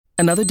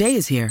Another day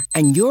is here,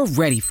 and you're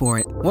ready for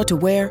it. What to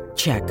wear?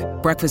 Check.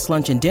 Breakfast,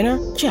 lunch, and dinner?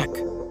 Check.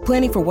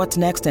 Planning for what's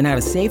next and how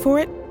to save for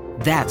it?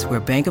 That's where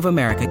Bank of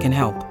America can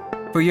help.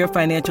 For your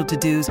financial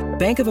to-dos,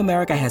 Bank of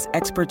America has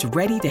experts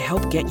ready to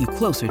help get you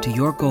closer to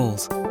your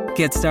goals.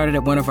 Get started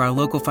at one of our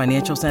local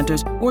financial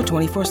centers or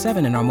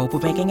 24/7 in our mobile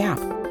banking app.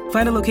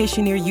 Find a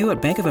location near you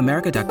at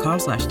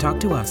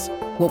bankofamerica.com/talktous.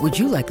 What would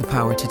you like the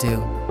power to do?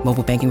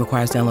 Mobile banking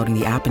requires downloading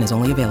the app and is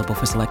only available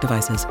for select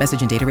devices.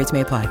 Message and data rates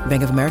may apply.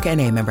 Bank of America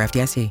N.A., member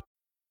FDIC.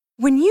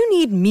 When you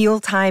need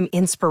mealtime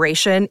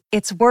inspiration,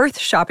 it's worth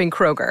shopping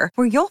Kroger,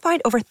 where you'll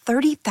find over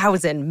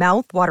 30,000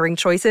 mouth-watering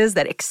choices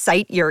that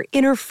excite your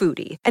inner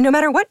foodie. And no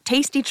matter what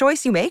tasty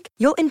choice you make,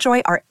 you'll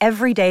enjoy our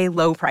everyday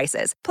low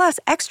prices, plus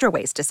extra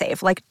ways to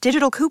save, like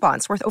digital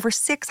coupons worth over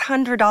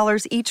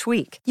 $600 each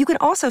week. You can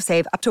also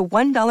save up to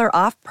 $1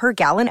 off per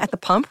gallon at the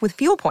pump with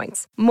fuel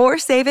points. More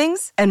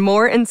savings and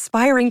more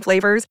inspiring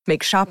flavors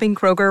make shopping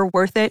Kroger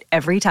worth it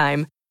every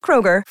time.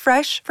 Kroger,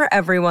 fresh for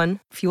everyone.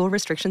 Fuel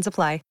restrictions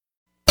apply.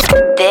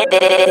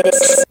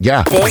 This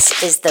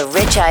is the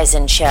Rich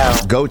Eisen Show.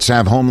 Goats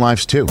have home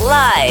lives too.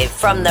 Live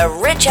from the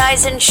Rich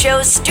Eisen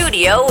Show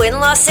studio in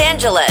Los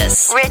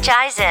Angeles. Rich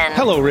Eisen.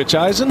 Hello, Rich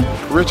Eisen.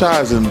 Rich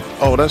Eisen.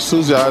 Oh, that's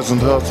Susie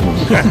Eisen's husband.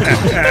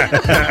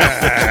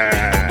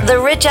 The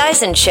Rich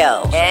Eisen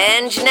Show.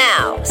 And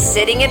now,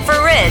 sitting in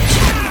for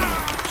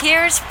Rich,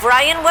 here's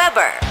Brian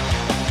Weber.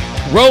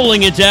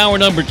 Rolling into hour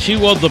number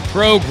 2 of the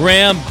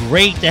program.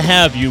 Great to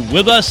have you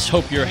with us.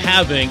 Hope you're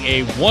having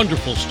a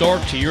wonderful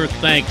start to your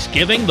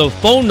Thanksgiving. The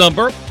phone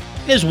number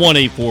is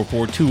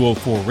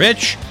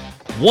 1-844-204-RICH,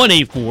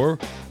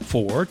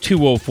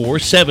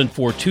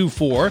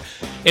 1-844-204-7424.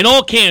 In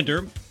all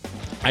candor,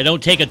 I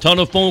don't take a ton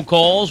of phone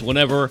calls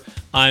whenever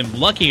I'm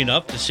lucky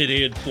enough to sit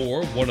in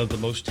for one of the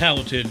most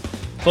talented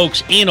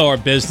folks in our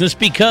business,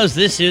 because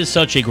this is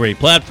such a great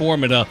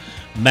platform and a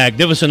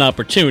magnificent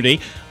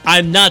opportunity.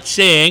 I'm not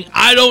saying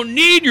I don't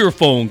need your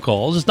phone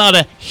calls. It's not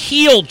a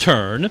heel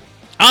turn.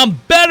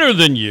 I'm better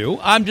than you.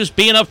 I'm just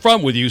being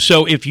upfront with you.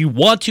 So if you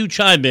want to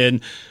chime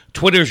in,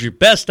 Twitter's your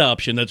best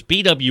option. That's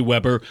BW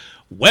Weber,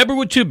 Weber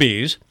with 2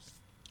 B's.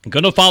 I'm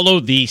going to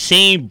follow the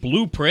same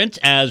blueprint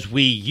as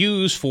we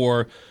use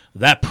for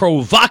that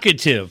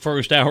provocative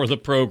first hour of the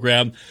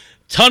program.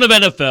 Ton of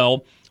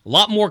NFL, a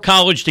lot more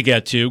college to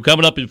get to.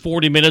 Coming up in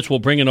 40 minutes, we'll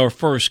bring in our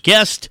first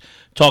guest,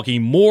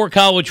 talking more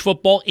college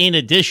football in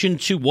addition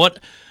to what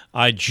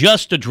I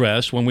just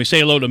addressed when we say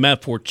hello to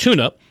Matt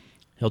Fortuna.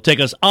 He'll take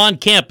us on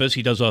campus.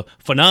 He does a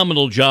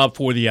phenomenal job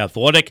for The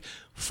Athletic.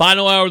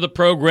 Final hour of the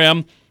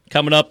program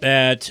coming up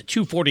at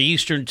 2:40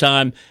 Eastern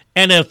Time.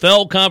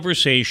 NFL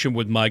conversation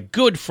with my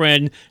good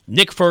friend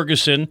Nick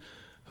Ferguson,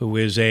 who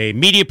is a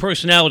media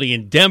personality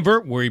in Denver,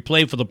 where he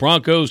played for the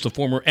Broncos. The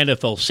former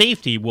NFL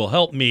safety will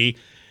help me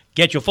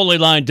get you fully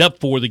lined up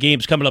for the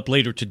games coming up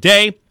later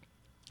today.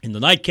 In the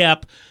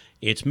nightcap,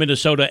 it's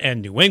Minnesota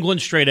and New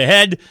England straight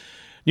ahead.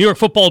 New York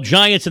Football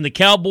Giants and the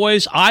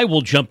Cowboys. I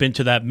will jump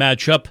into that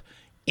matchup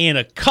in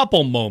a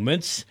couple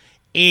moments.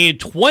 In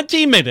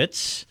 20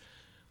 minutes,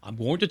 I'm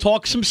going to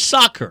talk some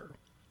soccer.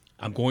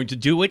 I'm going to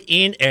do it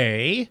in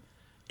a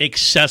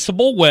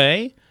accessible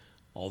way,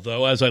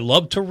 although as I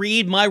love to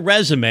read my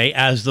resume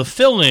as the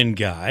fill-in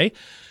guy,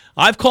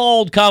 I've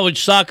called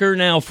college soccer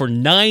now for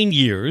 9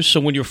 years, so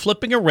when you're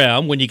flipping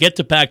around, when you get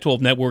to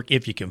Pac-12 Network,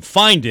 if you can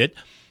find it,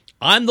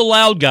 I'm the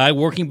loud guy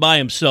working by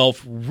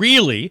himself,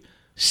 really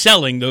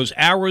selling those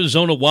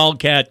Arizona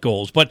Wildcat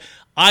goals. But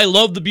I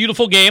love the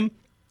beautiful game.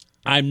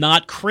 I'm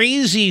not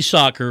crazy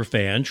soccer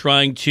fan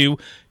trying to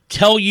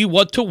tell you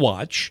what to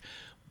watch.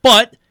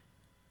 But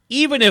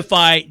even if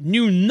I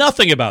knew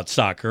nothing about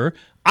soccer,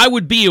 I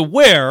would be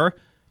aware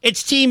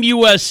it's Team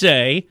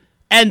USA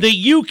and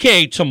the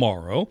UK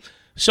tomorrow.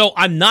 So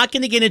I'm not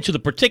going to get into the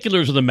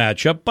particulars of the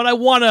matchup, but I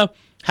want to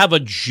have a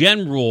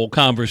general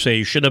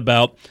conversation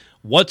about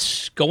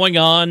what's going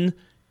on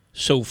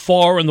so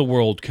far in the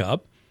World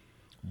Cup,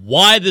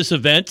 why this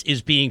event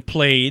is being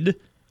played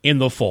in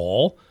the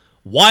fall,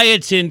 why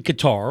it's in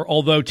Qatar,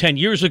 although 10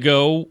 years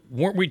ago,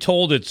 weren't we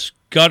told it's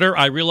Qatar?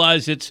 I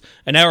realize it's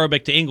an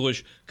Arabic to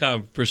English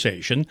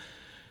conversation,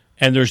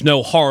 and there's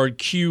no hard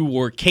Q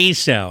or K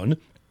sound,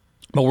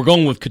 but we're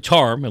going with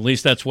Qatar. At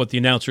least that's what the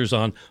announcers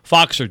on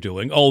Fox are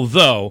doing,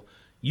 although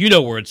you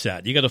know where it's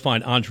at. You got to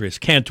find Andres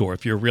Cantor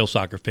if you're a real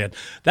soccer fan.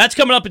 That's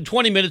coming up in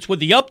 20 minutes with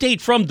the update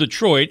from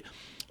Detroit.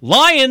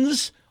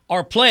 Lions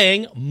are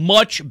playing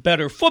much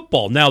better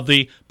football. Now,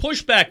 the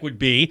pushback would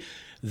be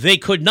they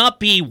could not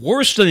be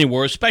worse than they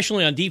were,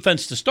 especially on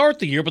defense to start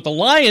the year, but the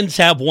Lions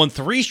have won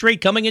 3 straight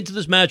coming into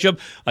this matchup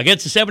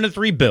against the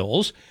 7-3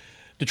 Bills.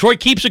 Detroit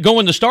keeps it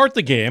going to start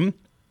the game.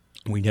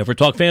 We never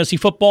talk fantasy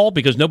football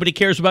because nobody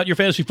cares about your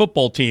fantasy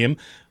football team.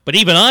 But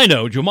even I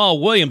know Jamal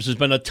Williams has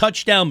been a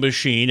touchdown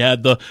machine,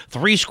 had the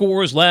 3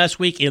 scores last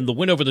week in the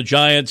win over the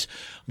Giants.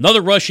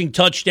 Another rushing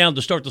touchdown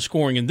to start the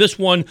scoring in this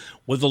one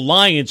with the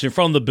Lions in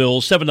front of the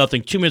Bills,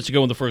 7-0, 2 minutes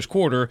ago in the first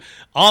quarter.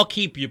 I'll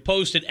keep you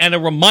posted. And a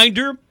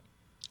reminder,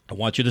 I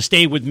want you to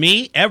stay with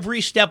me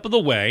every step of the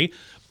way.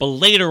 But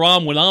later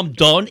on, when I'm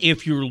done,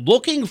 if you're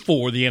looking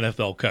for the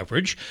NFL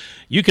coverage,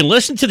 you can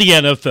listen to the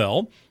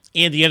NFL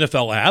and the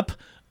NFL app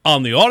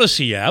on the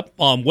Odyssey app,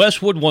 on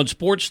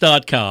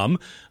WestwoodOneSports.com,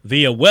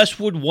 via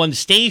Westwood One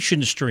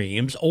station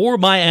streams, or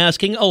by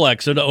asking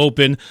Alexa to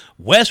open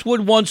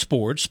Westwood One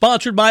Sports,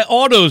 sponsored by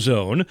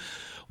AutoZone.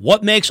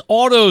 What makes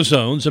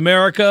AutoZone's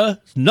America's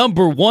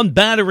 #1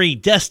 battery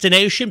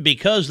destination?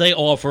 Because they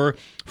offer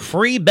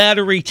free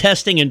battery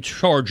testing and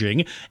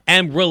charging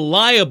and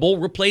reliable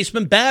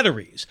replacement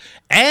batteries.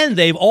 And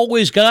they've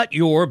always got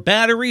your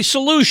battery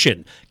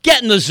solution.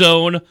 Get in the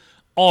zone,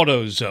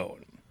 AutoZone.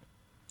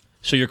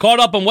 So you're caught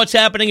up on what's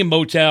happening in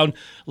Motown.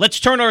 Let's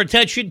turn our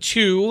attention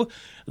to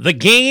the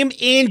game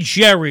in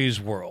Jerry's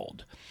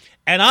world.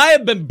 And I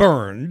have been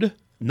burned,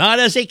 not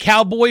as a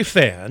Cowboy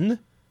fan,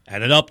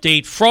 and an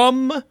update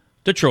from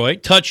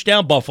Detroit.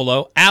 Touchdown,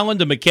 Buffalo. Allen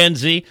to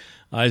McKenzie.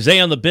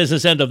 Isaiah on the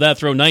business end of that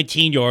throw,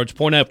 19 yards.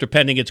 Point after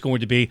pending, it's going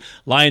to be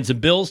Lions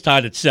and Bills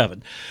tied at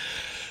 7.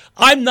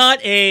 I'm not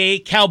a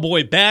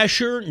Cowboy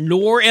basher,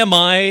 nor am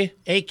I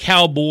a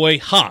Cowboy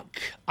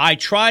hunk. I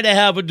try to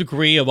have a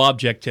degree of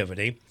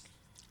objectivity.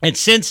 And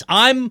since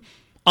I'm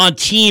on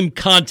team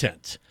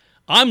content,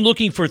 I'm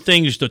looking for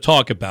things to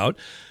talk about.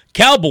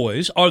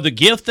 Cowboys are the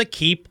gift that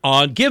keep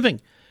on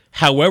giving.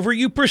 However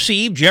you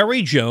perceive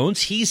Jerry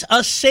Jones, he's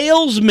a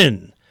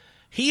salesman.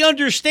 He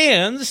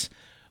understands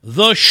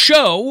the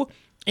show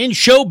in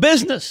show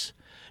business.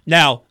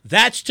 Now,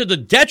 that's to the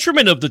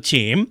detriment of the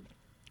team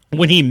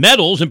when he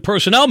meddles in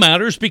personnel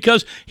matters,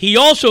 because he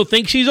also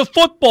thinks he's a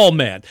football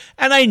man.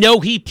 And I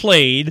know he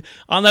played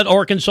on that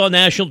Arkansas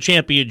National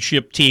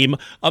Championship team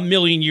a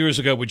million years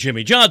ago with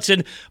Jimmy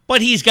Johnson,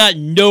 but he's got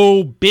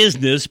no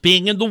business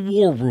being in the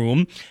war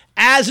room,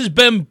 as has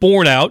been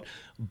borne out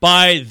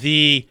by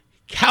the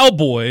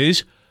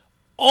Cowboys'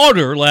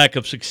 utter lack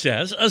of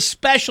success,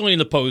 especially in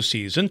the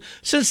postseason,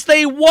 since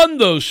they won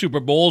those Super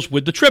Bowls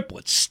with the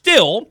triplets.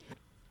 Still,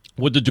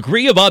 with the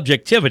degree of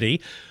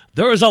objectivity,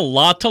 there is a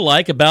lot to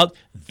like about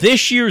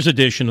this year's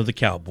edition of the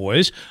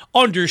Cowboys,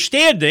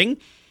 understanding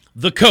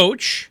the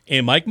coach,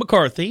 Mike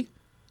McCarthy,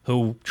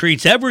 who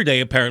treats every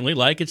day apparently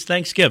like it's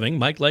Thanksgiving.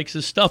 Mike likes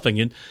his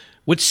stuffing, and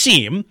would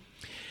seem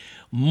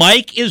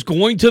Mike is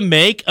going to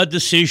make a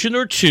decision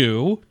or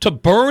two to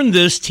burn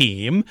this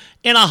team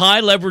in a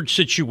high-leverage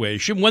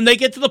situation when they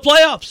get to the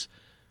playoffs,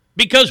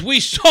 because we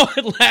saw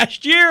it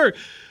last year.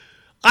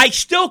 I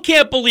still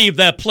can't believe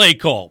that play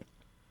call.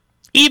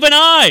 Even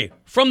I,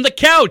 from the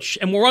couch,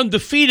 and we're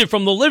undefeated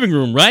from the living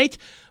room, right?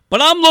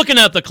 But I'm looking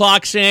at the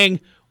clock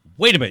saying,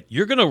 wait a minute,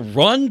 you're going to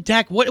run,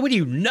 Dak? What do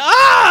you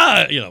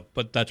know?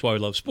 But that's why I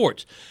love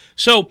sports.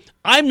 So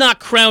I'm not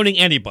crowning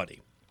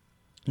anybody,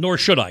 nor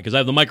should I, because I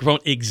have the microphone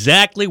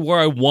exactly where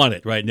I want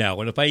it right now.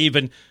 And if I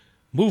even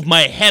move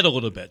my head a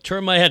little bit,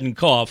 turn my head and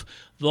cough,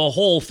 the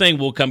whole thing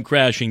will come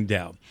crashing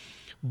down.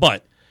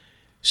 But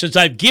since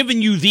I've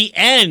given you the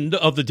end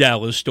of the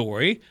Dallas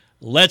story,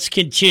 let's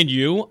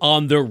continue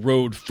on the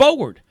road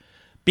forward,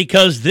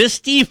 because this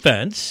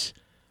defense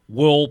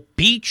will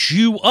beat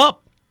you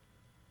up.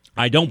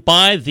 I don't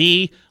buy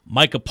the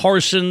Micah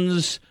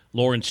Parsons,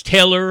 Lawrence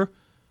Taylor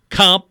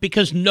comp,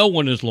 because no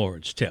one is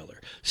Lawrence Taylor.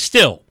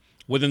 Still,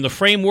 within the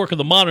framework of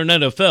the modern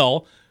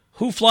NFL,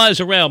 who flies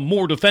around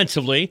more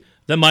defensively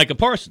than Micah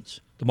Parsons?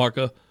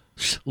 DeMarcus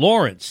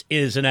Lawrence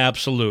is an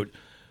absolute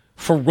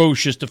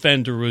ferocious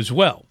defender as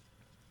well.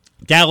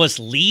 Dallas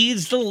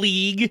leads the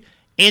league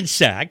in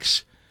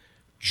sacks.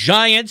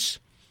 Giants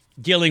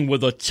dealing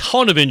with a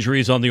ton of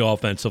injuries on the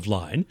offensive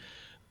line.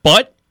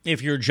 But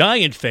if you're a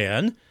Giant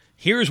fan,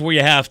 here's where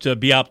you have to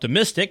be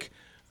optimistic.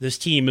 This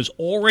team is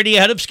already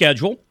ahead of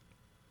schedule,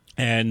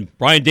 and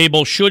Brian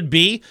Daboll should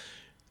be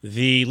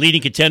the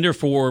leading contender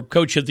for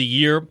Coach of the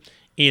Year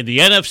in the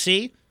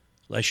NFC,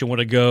 unless you want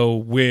to go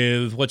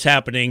with what's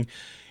happening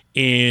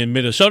in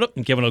Minnesota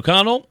and Kevin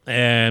O'Connell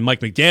and Mike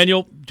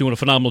McDaniel doing a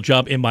phenomenal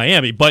job in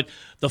Miami. But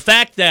the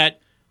fact that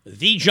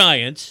the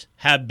Giants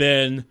have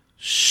been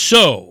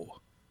so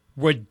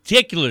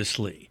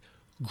ridiculously,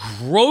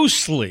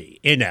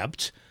 grossly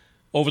inept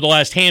over the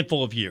last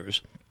handful of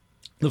years,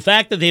 the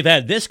fact that they've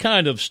had this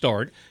kind of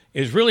start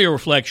is really a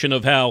reflection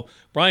of how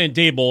Brian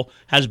Daboll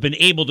has been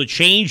able to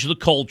change the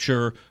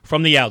culture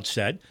from the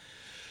outset.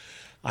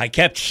 I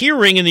kept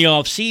hearing in the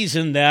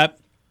offseason that,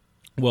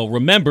 well,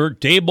 remember,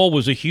 Daboll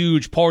was a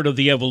huge part of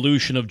the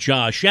evolution of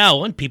Josh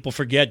Allen. People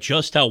forget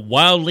just how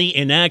wildly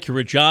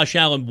inaccurate Josh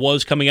Allen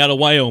was coming out of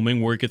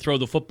Wyoming, where he could throw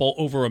the football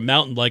over a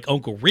mountain like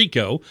Uncle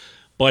Rico,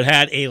 but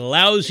had a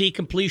lousy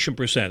completion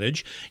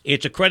percentage.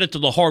 It's a credit to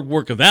the hard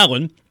work of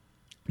Allen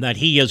that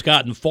he has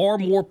gotten far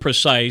more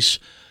precise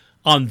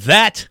on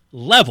that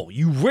level.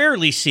 You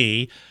rarely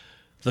see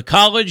the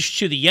college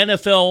to the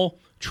NFL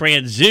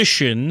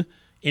transition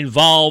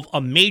involve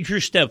a major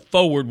step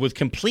forward with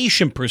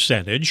completion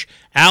percentage.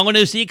 Allen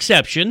is the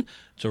exception.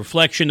 It's a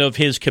reflection of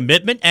his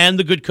commitment and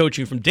the good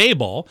coaching from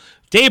Daboll.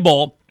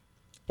 Daboll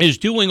is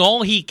doing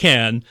all he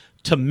can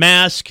to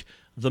mask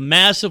the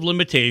massive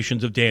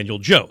limitations of Daniel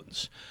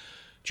Jones.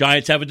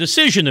 Giants have a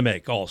decision to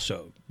make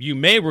also. You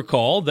may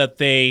recall that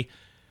they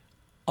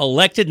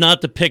elected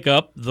not to pick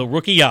up the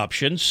rookie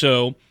option,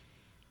 so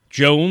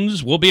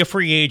Jones will be a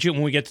free agent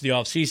when we get to the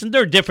offseason.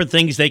 There are different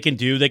things they can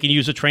do. They can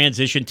use a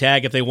transition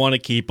tag if they want to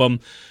keep him.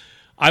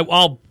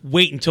 I'll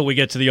wait until we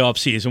get to the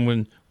offseason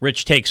when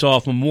Rich takes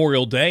off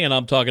Memorial Day, and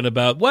I'm talking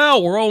about,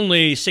 well, we're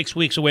only 6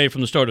 weeks away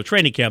from the start of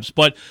training camps.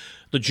 But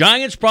the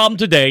Giants' problem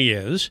today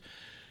is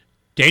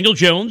Daniel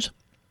Jones,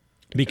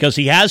 because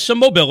he has some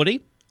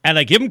mobility, and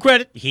I give him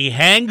credit, he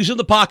hangs in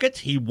the pocket,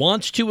 he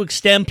wants to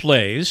extend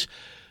plays,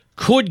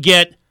 could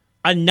get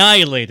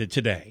annihilated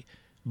today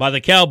by the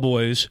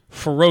Cowboys'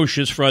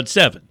 ferocious front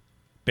seven.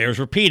 Bears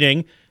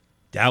repeating,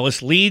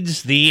 Dallas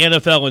leads the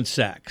NFL in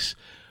sacks.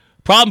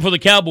 Problem for the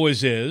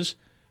Cowboys is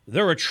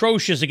they're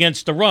atrocious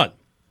against the run.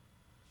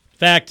 In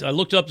fact, I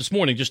looked it up this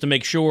morning just to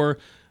make sure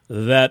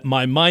that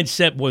my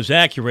mindset was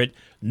accurate.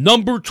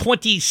 Number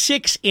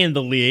 26 in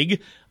the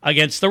league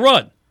against the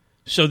run.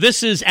 So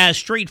this is as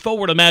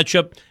straightforward a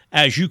matchup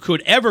as you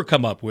could ever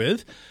come up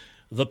with.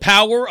 The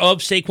power of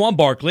Saquon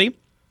Barkley,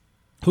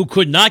 who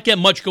could not get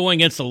much going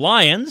against the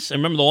Lions. And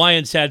remember, the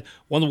Lions had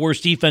one of the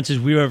worst defenses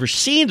we've ever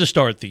seen to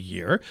start the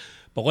year.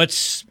 But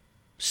let's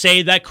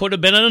say that could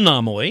have been an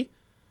anomaly.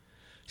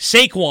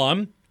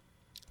 Saquon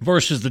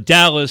versus the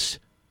Dallas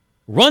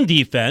run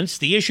defense.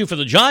 The issue for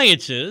the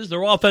Giants is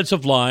their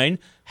offensive line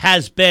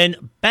has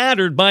been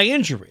battered by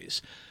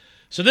injuries.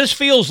 So this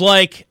feels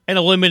like an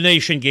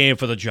elimination game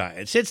for the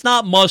Giants. It's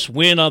not must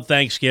win on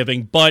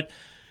Thanksgiving, but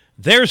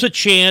there's a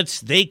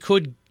chance they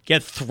could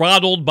get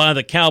throttled by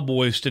the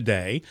Cowboys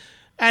today.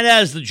 And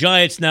as the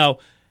Giants now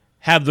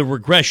have the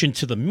regression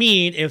to the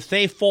mean, if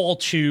they fall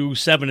to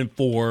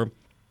 7-4,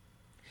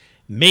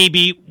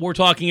 maybe we're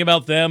talking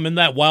about them and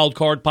that wild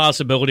card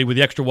possibility with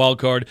the extra wild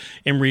card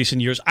in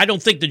recent years. I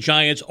don't think the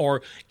Giants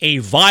are a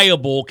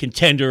viable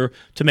contender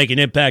to make an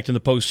impact in the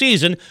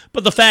postseason,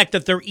 but the fact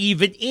that they're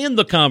even in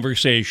the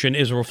conversation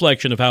is a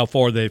reflection of how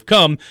far they've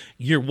come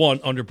year one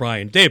under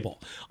Brian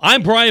Daboll.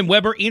 I'm Brian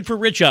Weber, in for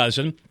Rich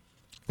Eisen.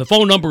 The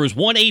phone number is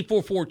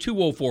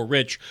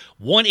 1-844-204-RICH,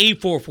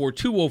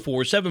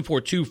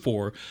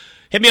 1-844-204-7424.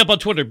 Hit me up on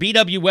Twitter,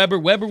 BW Weber,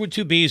 Weber with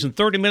two B's. In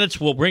 30 minutes,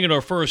 we'll bring in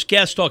our first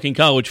guest talking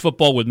college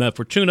football with Matt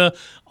Fortuna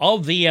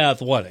of The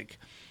Athletic.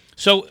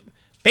 So,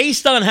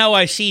 based on how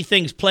I see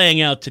things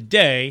playing out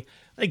today,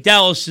 I think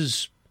Dallas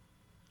is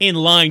in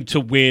line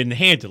to win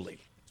handily.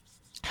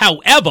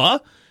 However,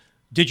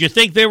 did you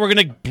think they were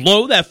going to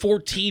blow that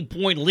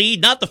 14-point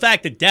lead? Not the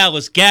fact that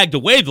Dallas gagged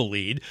away the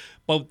lead,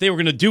 but they were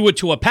going to do it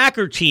to a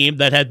Packer team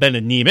that had been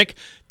anemic.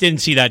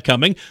 Didn't see that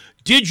coming.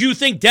 Did you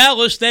think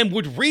Dallas then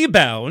would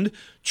rebound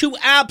to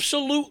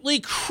absolutely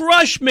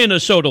crush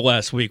Minnesota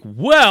last week?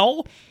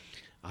 Well,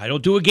 I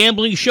don't do a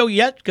gambling show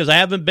yet because I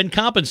haven't been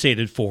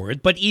compensated for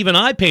it, but even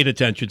I paid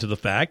attention to the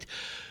fact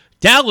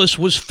Dallas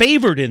was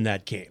favored in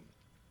that game.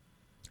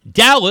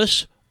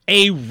 Dallas,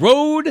 a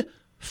road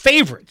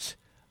favorite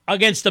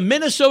against a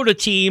Minnesota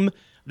team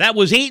that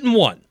was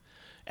 8-1.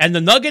 And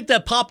the nugget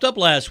that popped up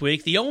last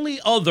week, the only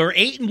other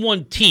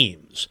 8-1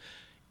 teams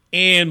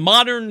in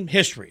modern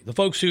history, the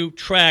folks who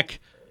track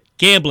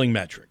gambling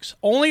metrics,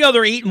 only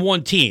other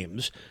 8-1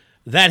 teams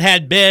that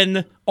had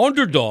been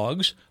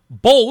underdogs,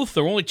 both,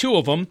 there were only two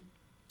of them,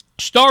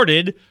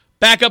 started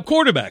backup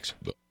quarterbacks.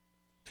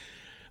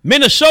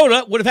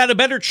 Minnesota would have had a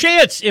better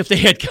chance if they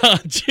had gone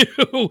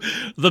to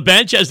the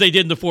bench as they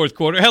did in the fourth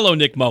quarter. Hello,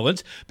 Nick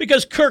Mullins,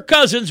 because Kirk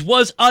Cousins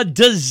was a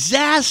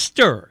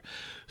disaster.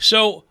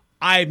 So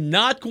I'm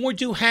not going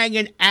to hang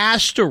an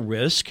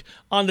asterisk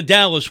on the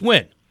Dallas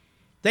win.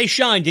 They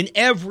shined in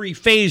every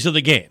phase of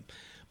the game.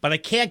 But I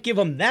can't give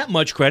them that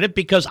much credit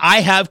because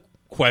I have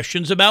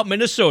questions about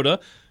Minnesota,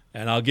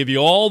 and I'll give you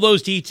all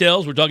those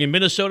details. We're talking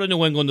Minnesota,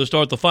 New England to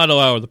start the final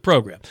hour of the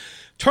program.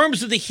 In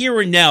terms of the here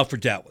and now for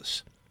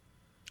Dallas,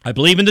 I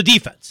believe in the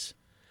defense.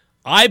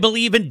 I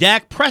believe in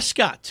Dak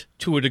Prescott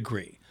to a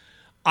degree.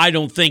 I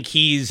don't think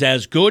he's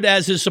as good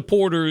as his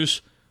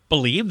supporters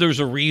believe. There's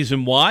a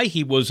reason why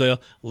he was a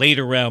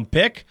later-round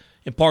pick,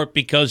 in part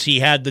because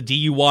he had the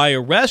DUI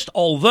arrest,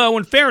 although,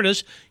 in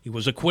fairness, he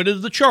was acquitted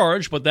of the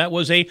charge, but that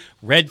was a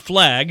red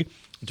flag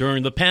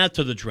during the path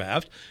to the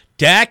draft.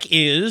 Dak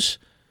is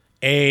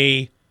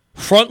a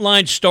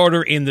frontline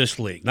starter in this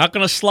league. Not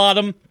going to slot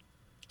him.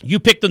 You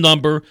pick the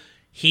number.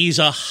 He's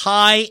a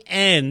high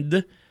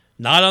end,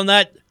 not on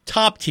that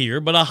top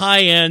tier, but a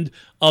high end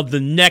of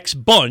the next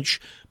bunch.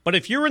 But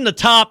if you're in the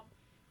top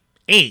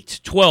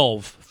 8,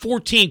 12,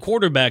 14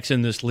 quarterbacks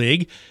in this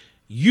league,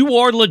 you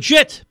are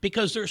legit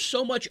because there's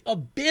so much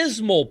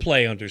abysmal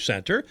play under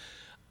center.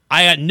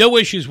 I had no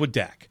issues with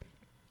Dak.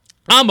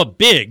 I'm a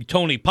big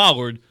Tony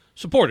Pollard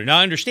supporter. Now,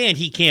 I understand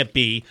he can't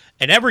be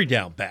an every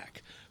down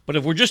back, but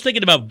if we're just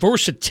thinking about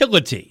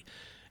versatility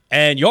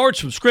and yards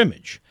from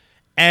scrimmage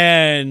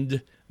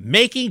and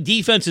making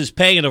defenses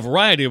pay in a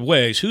variety of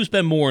ways, who's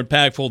been more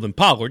impactful than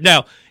Pollard?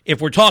 Now,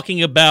 if we're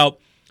talking about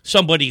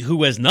somebody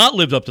who has not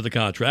lived up to the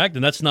contract,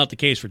 and that's not the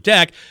case for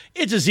Dak,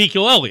 it's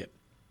Ezekiel Elliott.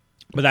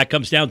 But that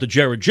comes down to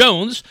Jared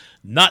Jones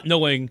not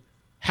knowing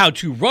how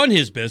to run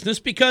his business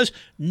because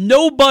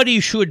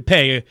nobody should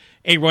pay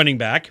a running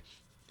back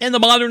in the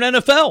modern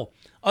NFL,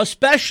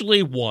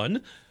 especially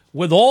one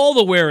with all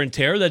the wear and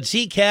tear that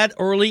Zeke had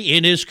early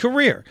in his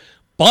career.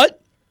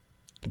 But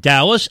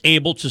Dallas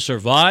able to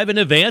survive and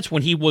advance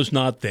when he was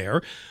not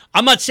there.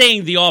 I'm not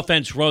saying the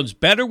offense runs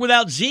better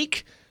without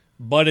Zeke,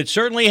 but it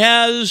certainly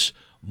has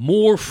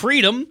more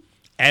freedom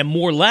and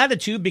more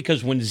latitude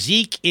because when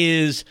Zeke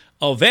is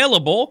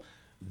available,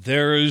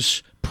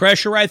 there's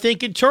pressure, I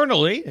think,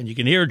 internally. And you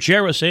can hear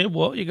Jarrah saying,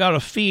 well, you got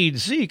to feed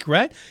Zeke,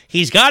 right?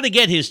 He's got to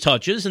get his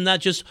touches, and that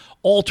just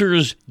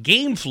alters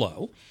game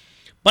flow.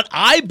 But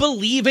I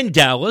believe in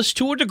Dallas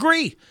to a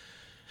degree.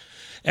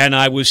 And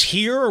I was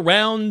here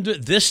around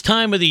this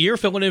time of the year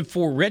filling in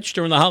for Rich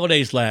during the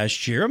holidays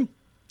last year.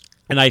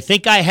 And I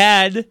think I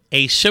had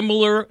a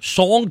similar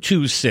song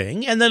to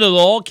sing. And then it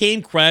all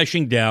came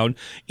crashing down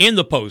in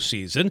the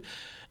postseason.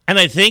 And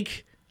I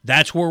think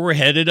that's where we're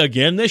headed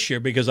again this year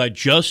because I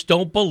just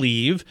don't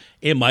believe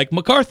in Mike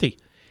McCarthy.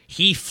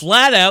 He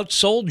flat out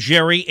sold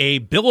Jerry a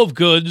bill of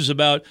goods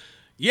about,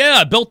 yeah,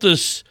 I built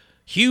this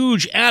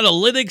huge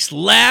analytics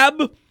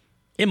lab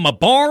in my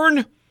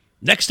barn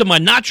next to my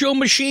nacho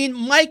machine.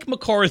 Mike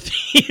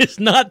McCarthy is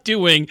not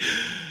doing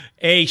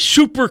a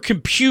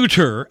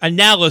supercomputer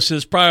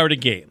analysis prior to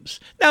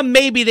games. Now,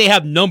 maybe they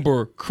have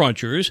number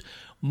crunchers.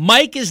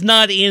 Mike is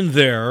not in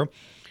there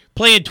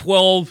playing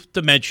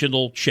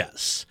 12-dimensional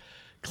chess.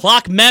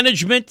 Clock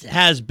management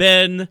has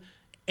been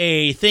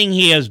a thing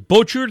he has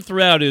butchered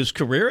throughout his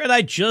career, and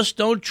I just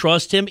don't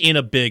trust him in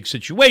a big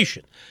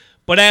situation.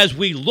 But as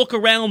we look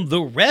around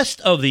the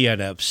rest of the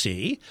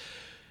NFC,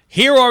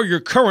 here are your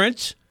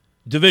current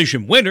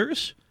division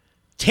winners.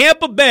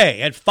 Tampa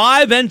Bay at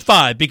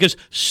 5-5 because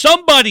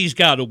somebody's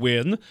got to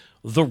win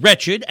the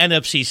wretched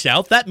NFC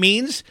South. That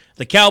means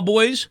the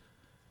Cowboys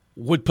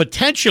would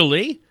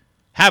potentially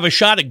have a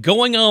shot at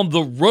going on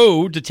the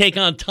road to take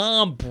on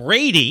Tom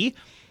Brady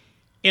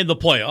in the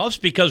playoffs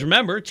because,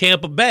 remember,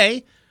 Tampa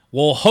Bay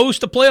will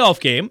host a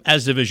playoff game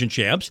as division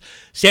champs.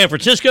 San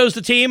Francisco's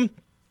the team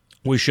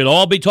we should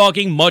all be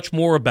talking much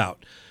more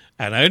about.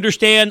 And I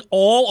understand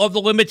all of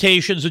the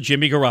limitations of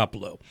Jimmy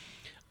Garoppolo.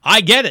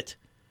 I get it.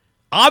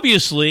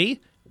 Obviously,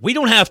 we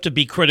don't have to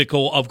be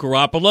critical of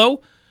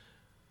Garoppolo.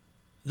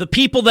 The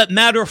people that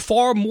matter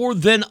far more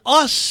than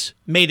us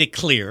made it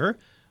clear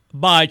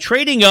by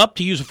trading up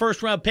to use a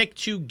first-round pick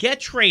to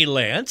get Trey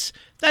Lance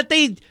that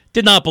they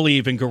did not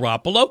believe in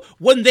Garoppolo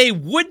when they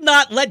would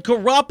not let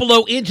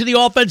Garoppolo into the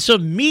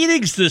offensive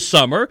meetings this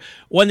summer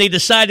when they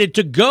decided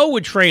to go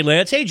with Trey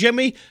Lance. Hey,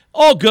 Jimmy,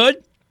 all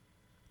good.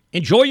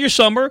 Enjoy your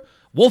summer.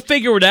 We'll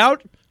figure it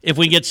out. If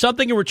we get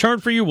something in return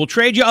for you, we'll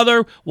trade you.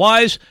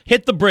 Otherwise,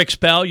 hit the bricks,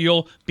 pal.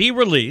 You'll be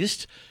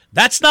released.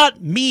 That's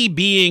not me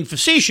being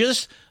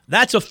facetious.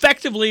 That's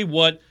effectively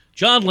what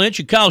John Lynch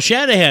and Kyle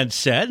Shanahan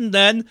said. And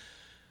then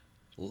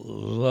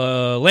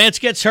Lance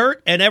gets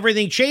hurt and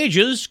everything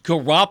changes.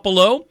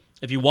 Garoppolo,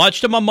 if you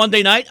watched him on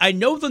Monday night, I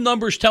know the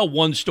numbers tell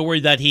one story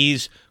that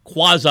he's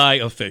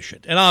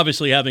quasi-efficient. And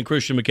obviously having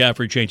Christian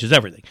McCaffrey changes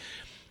everything.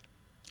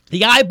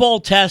 The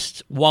eyeball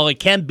test, while it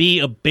can be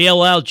a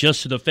bailout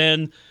just to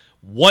defend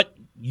what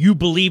you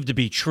believe to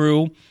be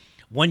true,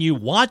 when you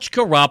watch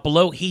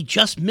Garoppolo, he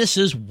just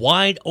misses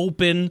wide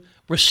open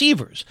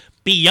receivers.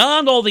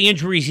 Beyond all the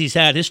injuries he's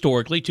had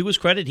historically, to his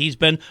credit, he's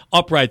been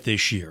upright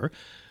this year.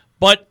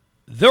 But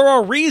there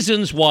are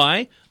reasons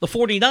why the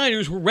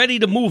 49ers were ready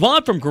to move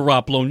on from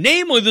Garoppolo,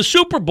 namely the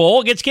Super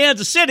Bowl against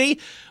Kansas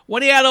City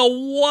when he had a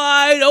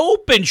wide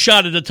open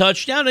shot at a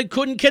touchdown and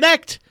couldn't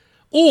connect.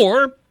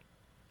 Or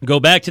go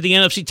back to the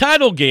NFC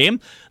title game,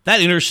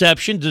 that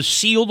interception to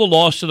seal the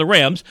loss to the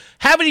Rams.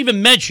 Haven't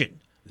even mentioned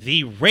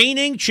the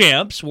reigning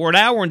champs. We're an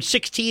hour and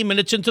 16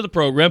 minutes into the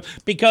program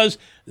because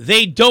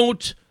they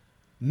don't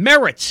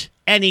merit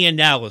any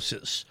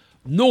analysis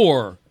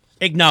nor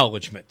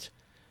acknowledgement.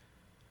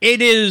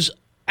 It is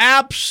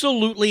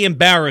absolutely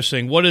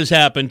embarrassing what has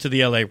happened to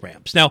the LA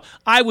Rams. Now,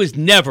 I was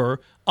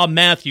never a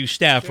Matthew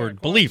Stafford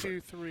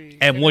believer.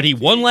 And when he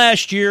won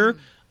last year,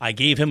 I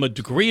gave him a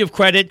degree of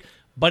credit,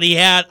 but he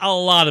had a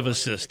lot of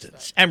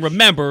assistance. And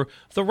remember,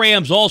 the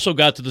Rams also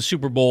got to the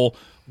Super Bowl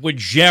with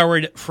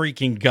Jared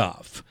freaking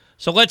Goff.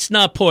 So let's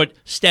not put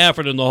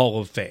Stafford in the Hall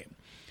of Fame.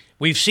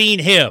 We've seen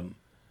him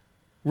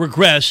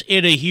regress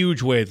in a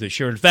huge way this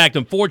year. In fact,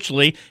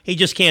 unfortunately, he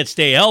just can't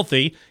stay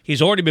healthy.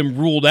 He's already been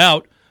ruled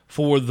out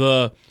for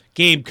the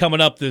game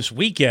coming up this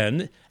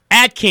weekend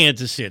at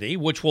Kansas City,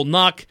 which will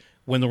knock,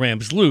 when the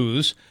Rams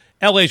lose,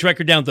 LA's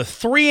record down to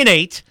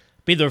 3-8,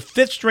 be their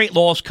fifth straight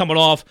loss coming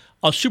off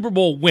a Super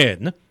Bowl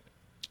win,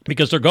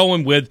 because they're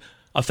going with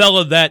a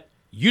fella that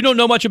you don't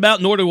know much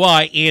about, nor do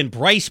I, in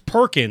Bryce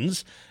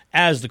Perkins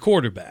as the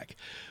quarterback.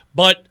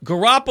 But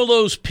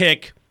Garoppolo's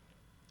pick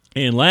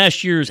in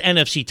last year's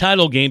NFC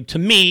title game, to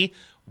me,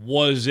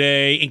 was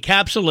a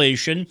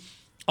encapsulation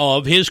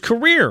of his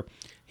career.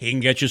 He can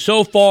get you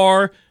so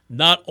far,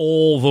 not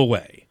all the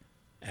way.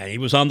 And he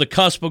was on the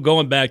cusp of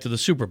going back to the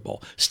Super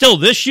Bowl. Still,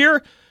 this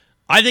year,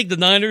 I think the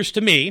Niners,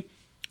 to me,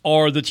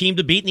 are the team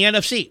to beat in the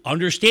NFC,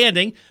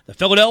 understanding that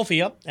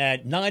Philadelphia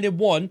at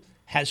 9-1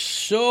 has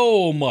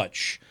so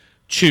much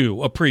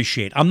to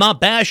appreciate. I'm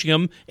not bashing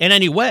them in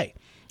any way.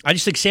 I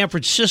just think San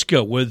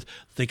Francisco, with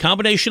the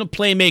combination of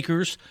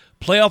playmakers,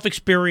 playoff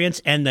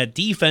experience, and that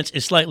defense,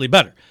 is slightly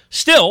better.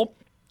 Still,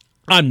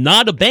 I'm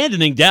not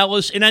abandoning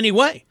Dallas in any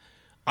way.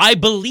 I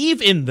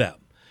believe in them.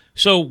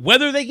 So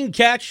whether they can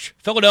catch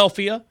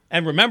Philadelphia,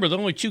 and remember, they're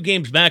only 2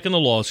 games back in the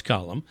loss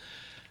column,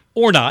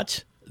 or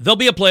not, they'll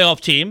be a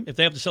playoff team if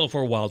they have to settle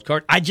for a wild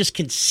card. I just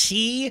can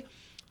see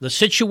the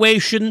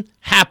situation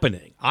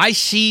happening. I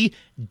see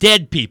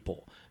dead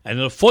people. And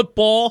in a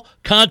football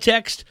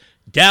context,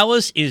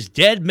 Dallas is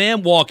dead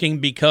man walking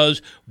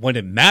because when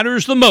it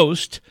matters the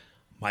most,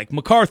 Mike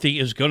McCarthy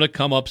is going to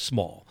come up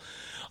small.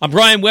 I'm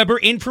Brian Weber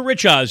in for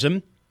Rich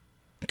Eisen.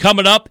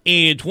 Coming up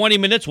in 20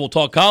 minutes, we'll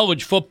talk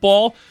college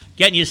football,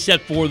 getting you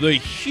set for the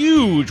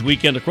huge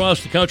weekend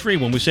across the country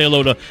when we say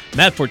hello to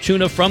Matt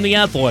Fortuna from The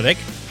Athletic.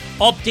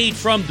 Update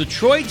from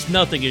Detroit,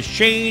 nothing has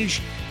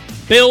changed.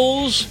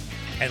 Bills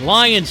and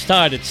Lions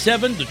tied at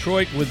 7.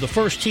 Detroit with the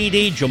first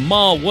TD.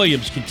 Jamal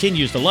Williams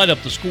continues to light up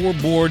the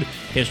scoreboard.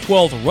 His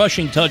 12th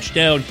rushing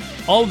touchdown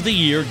of the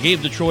year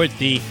gave Detroit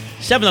the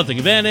 7-0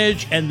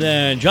 advantage. And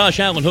then Josh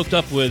Allen hooked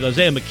up with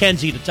Isaiah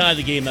McKenzie to tie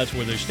the game. That's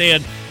where they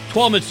stand.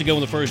 12 minutes to go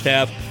in the first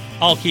half.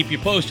 I'll keep you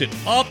posted.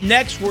 Up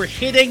next, we're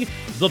hitting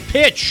the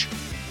pitch.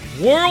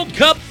 World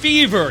Cup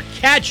fever.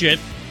 Catch it.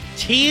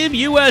 Team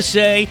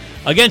USA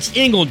against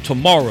England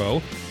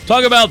tomorrow.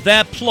 Talk about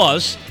that.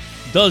 Plus,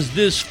 does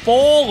this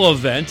fall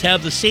event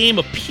have the same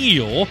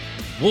appeal?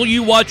 Will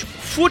you watch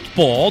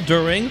football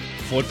during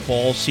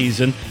football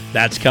season?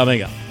 That's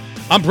coming up.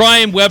 I'm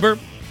Brian Weber,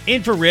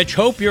 in for Rich.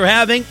 Hope you're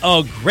having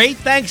a great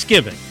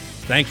Thanksgiving.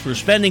 Thanks for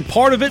spending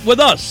part of it with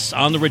us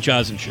on The Rich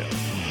Eisen Show.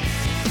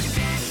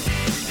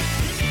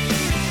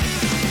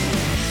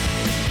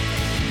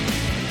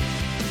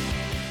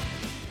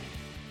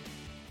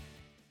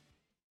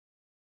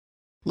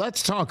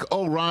 Let's talk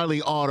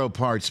O'Reilly Auto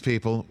Parts,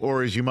 people,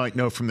 or as you might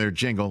know from their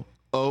jingle,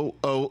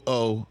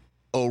 O'Reilly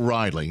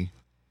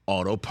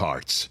Auto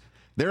Parts.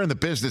 They're in the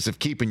business of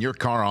keeping your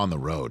car on the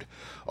road.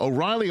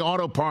 O'Reilly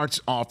Auto Parts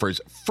offers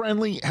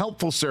friendly,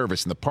 helpful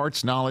service and the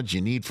parts knowledge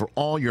you need for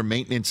all your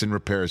maintenance and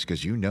repairs,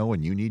 because you know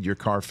when you need your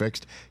car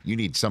fixed, you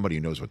need somebody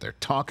who knows what they're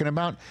talking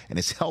about and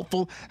is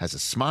helpful, has a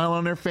smile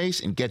on their face,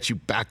 and gets you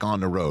back on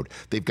the road.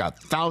 They've got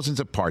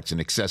thousands of parts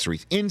and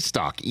accessories in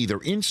stock, either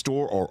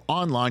in-store or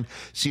online,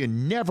 so you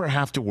never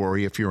have to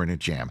worry if you're in a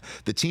jam.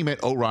 The team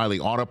at O'Reilly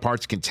Auto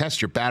Parts can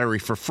test your battery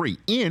for free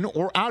in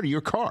or out of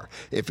your car.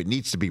 If it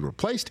needs to be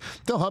replaced,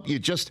 they'll help you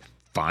just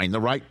find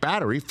the right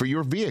battery for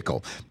your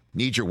vehicle.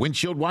 Need your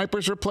windshield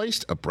wipers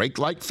replaced, a brake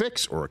light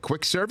fix, or a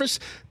quick service?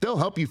 They'll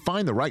help you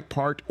find the right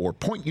part or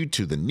point you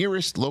to the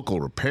nearest local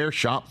repair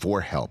shop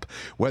for help.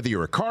 Whether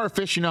you're a car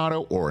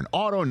aficionado or an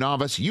auto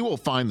novice, you will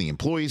find the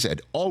employees at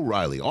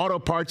O'Reilly Auto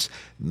Parts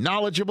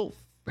knowledgeable,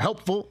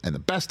 helpful, and the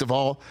best of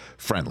all,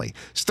 friendly.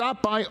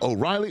 Stop by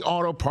O'Reilly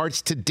Auto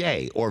Parts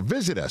today or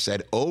visit us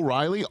at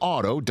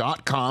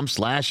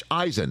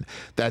O'ReillyAuto.com/Eisen.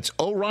 That's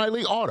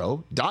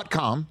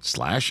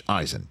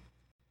O'ReillyAuto.com/Eisen.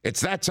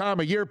 It's that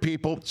time of year,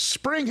 people.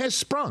 Spring has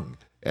sprung,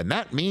 and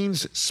that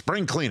means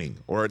spring cleaning,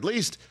 or at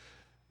least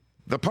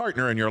the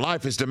partner in your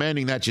life is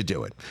demanding that you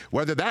do it.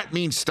 Whether that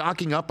means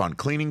stocking up on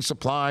cleaning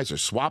supplies or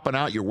swapping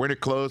out your winter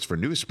clothes for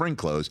new spring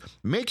clothes,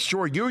 make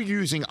sure you're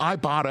using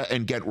Ibotta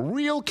and get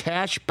real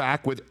cash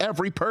back with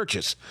every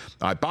purchase.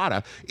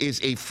 Ibotta is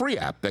a free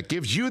app that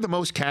gives you the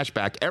most cash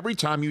back every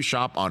time you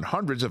shop on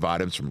hundreds of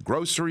items, from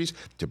groceries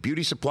to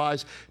beauty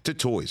supplies to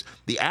toys.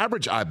 The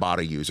average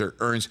Ibotta user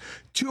earns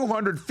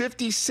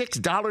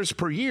 $256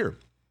 per year.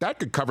 That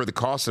could cover the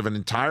cost of an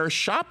entire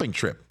shopping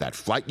trip, that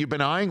flight you've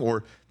been eyeing,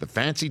 or the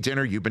fancy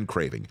dinner you've been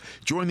craving.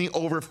 Join the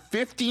over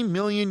 50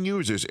 million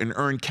users and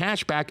earn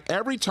cash back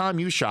every time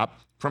you shop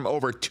from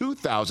over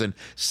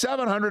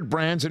 2,700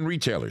 brands and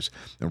retailers.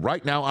 And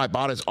right now,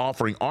 Ibotta is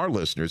offering our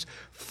listeners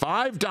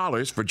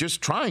 $5 for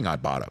just trying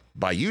Ibotta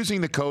by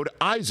using the code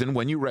Eisen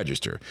when you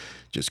register.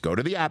 Just go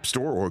to the App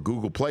Store or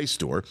Google Play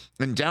Store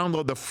and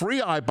download the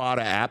free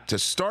Ibotta app to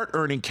start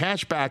earning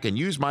cash back and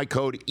use my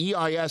code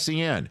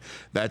EISEN.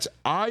 That's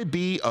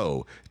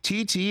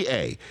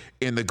IBOTTA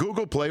in the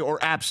Google Play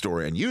or App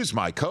Store and use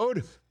my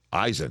code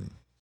Eisen.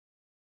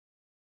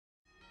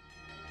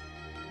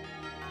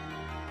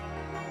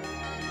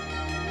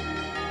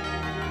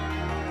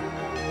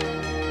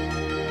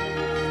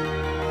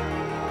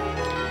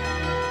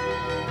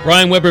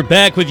 Brian Weber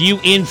back with you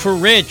in for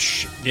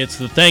Rich. It's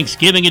the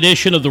Thanksgiving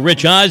edition of the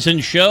Rich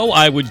Eisen Show.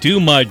 I would do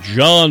my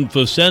John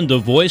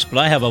Facenda voice, but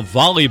I have a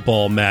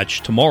volleyball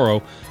match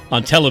tomorrow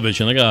on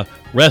television. I got to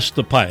rest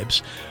the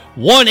pipes.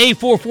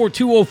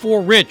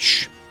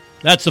 1-844-204-RICH.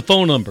 That's the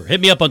phone number. Hit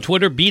me up on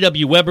Twitter,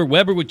 BW Weber,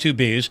 Weber with 2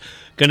 B's.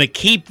 Going to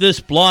keep this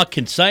block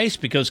concise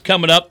because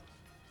coming up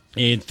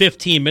in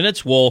 15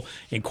 minutes, we'll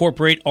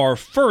incorporate our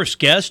first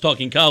guest,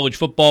 talking college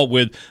football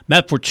with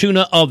Matt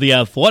Fortuna of The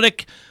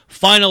Athletic.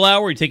 Final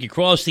hour, we take you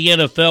across the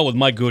NFL with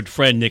my good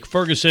friend Nick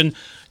Ferguson,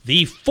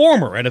 the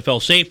former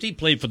NFL safety,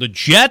 played for the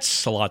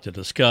Jets. A lot to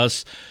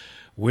discuss.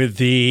 with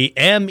the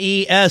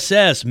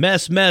MESS,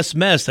 mess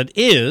that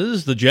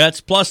is the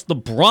Jets plus the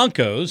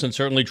Broncos, and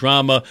certainly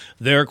drama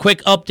there.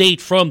 Quick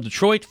update from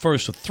Detroit.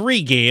 First of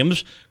 3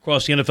 games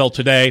across the NFL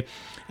today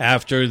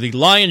after the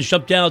Lions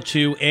jumped out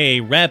to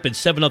a rapid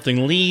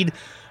 7-0 lead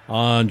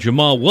on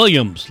Jamal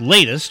Williams'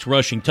 latest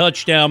rushing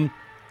touchdown.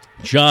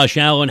 Josh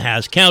Allen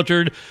has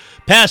countered.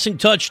 Passing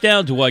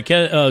touchdown to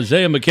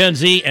Isaiah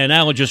McKenzie, and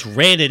Allen just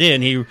ran it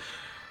in. He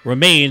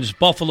remains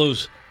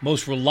Buffalo's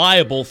most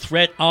reliable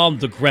threat on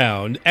the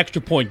ground.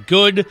 Extra point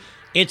good.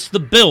 It's the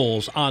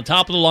Bills on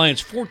top of the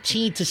Lions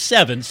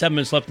 14-7. 7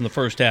 minutes left in the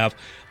first half.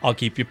 I'll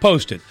keep you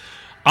posted.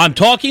 I'm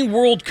talking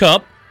World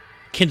Cup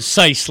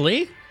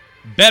concisely.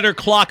 Better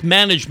clock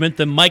management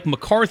than Mike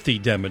McCarthy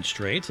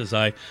demonstrates as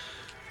I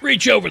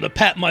reach over to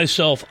pat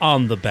myself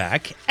on the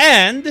back.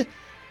 And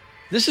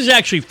this is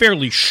actually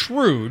fairly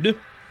shrewd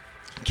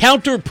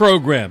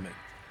counter-programming.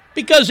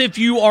 Because if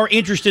you are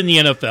interested in the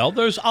NFL,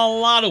 there's a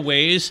lot of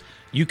ways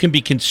you can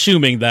be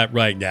consuming that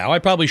right now. I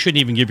probably shouldn't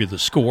even give you the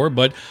score,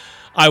 but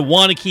I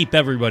want to keep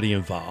everybody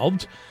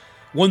involved.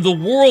 When the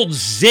world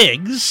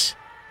zigs,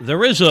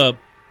 there is a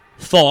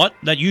thought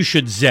that you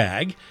should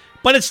zag,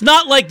 but it's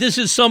not like this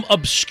is some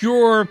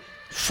obscure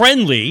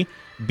friendly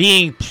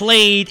being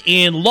played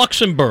in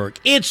Luxembourg.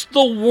 It's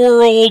the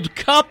World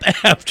Cup,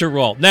 after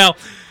all. Now,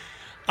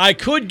 I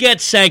could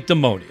get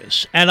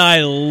sanctimonious, and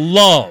I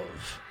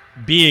love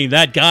being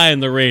that guy on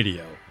the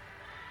radio,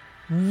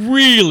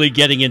 really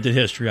getting into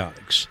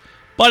histrionics.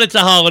 But it's a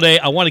holiday.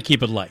 I want to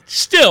keep it light.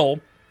 Still,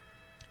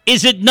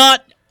 is it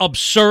not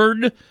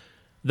absurd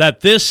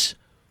that this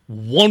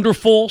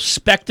wonderful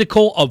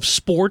spectacle of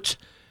sport,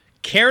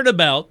 cared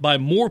about by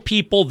more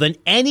people than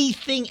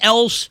anything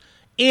else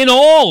in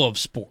all of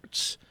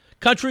sports,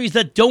 countries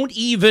that don't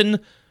even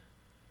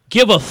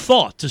give a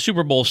thought to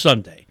Super Bowl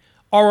Sunday,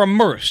 are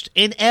immersed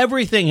in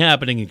everything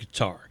happening in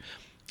Qatar?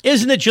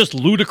 Isn't it just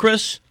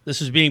ludicrous?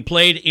 This is being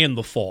played in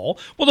the fall.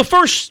 Well, the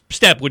first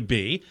step would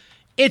be,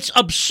 it's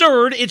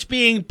absurd it's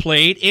being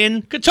played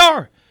in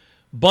Qatar.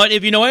 But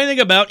if you know anything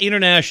about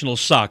international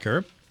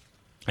soccer,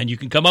 and you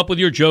can come up with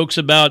your jokes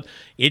about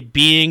it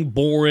being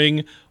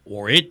boring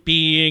or it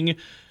being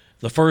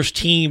the first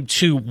team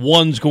to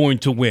one's going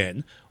to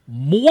win,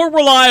 more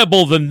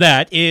reliable than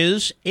that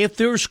is if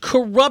there's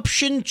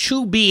corruption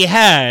to be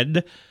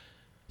had,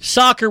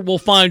 soccer will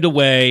find a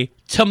way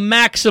to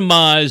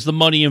maximize the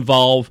money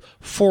involved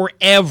for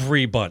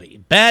everybody.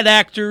 Bad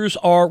actors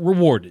are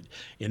rewarded.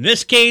 In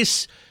this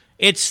case,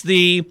 it's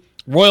the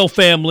royal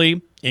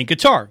family in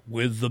Qatar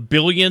with the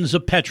billions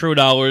of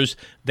petrodollars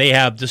they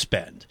have to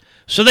spend.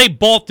 So they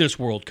bought this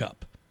World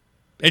Cup.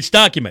 It's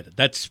documented.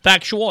 That's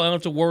factual. I don't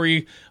have to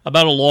worry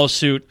about a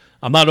lawsuit.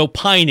 I'm not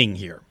opining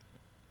here.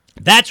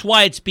 That's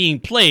why it's being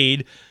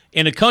played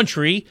in a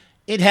country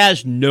it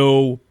has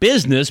no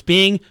business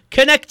being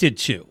connected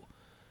to.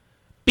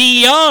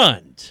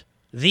 Beyond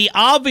the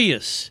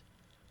obvious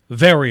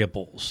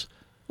variables,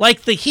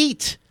 like the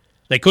heat.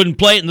 They couldn't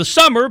play it in the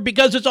summer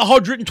because it's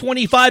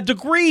 125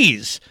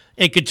 degrees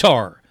in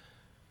Qatar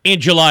in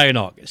July and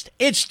August.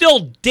 It's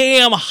still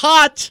damn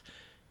hot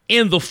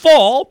in the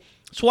fall.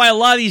 That's why a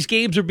lot of these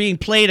games are being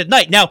played at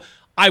night. Now,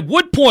 I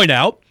would point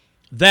out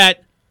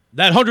that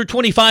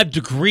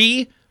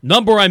 125-degree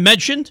number I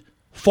mentioned,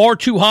 far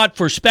too hot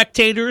for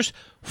spectators,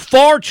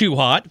 far too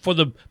hot for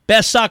the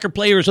best soccer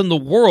players in the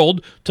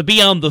world to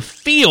be on the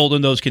field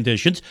in those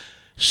conditions.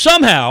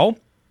 Somehow,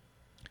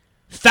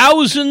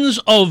 thousands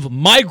of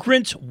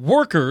migrant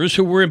workers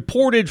who were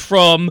imported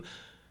from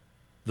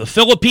the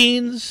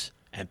Philippines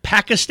and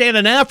Pakistan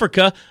and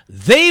Africa,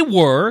 they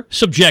were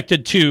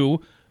subjected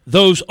to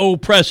those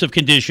oppressive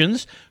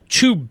conditions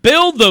to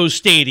build those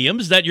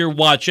stadiums that you're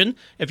watching,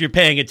 if you're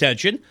paying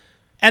attention,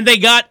 and they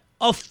got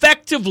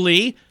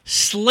effectively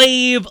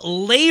slave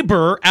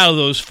labor out of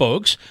those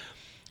folks.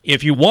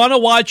 If you want to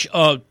watch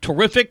a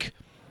terrific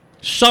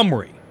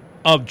summary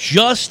of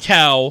just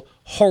how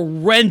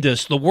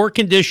horrendous the work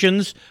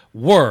conditions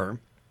were,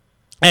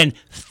 and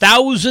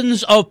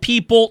thousands of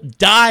people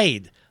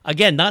died,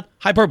 again, not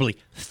hyperbole,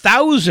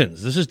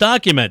 thousands, this is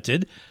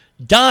documented,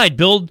 died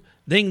building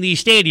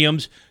these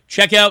stadiums.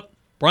 Check out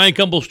Brian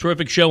Gumbel's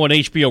terrific show on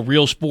HBO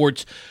Real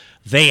Sports.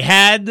 They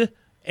had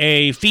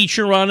a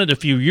feature on it a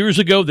few years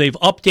ago. They've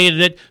updated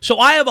it. So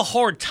I have a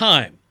hard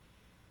time.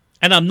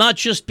 And I'm not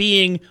just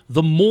being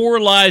the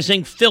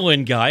moralizing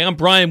fill-in guy. I'm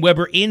Brian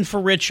Weber in for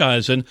Rich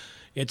Eisen.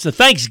 It's the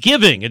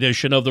Thanksgiving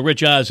edition of the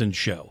Rich Eisen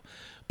Show.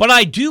 But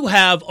I do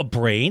have a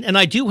brain, and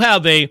I do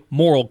have a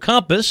moral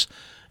compass.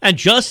 And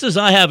just as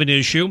I have an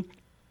issue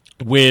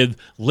with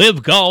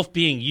Live Golf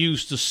being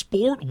used to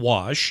sport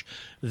wash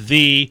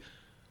the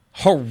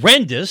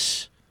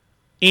horrendous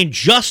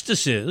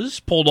injustices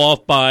pulled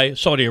off by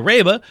Saudi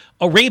Arabia,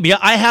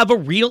 I have a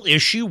real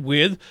issue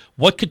with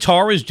what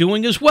Qatar is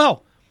doing as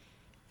well.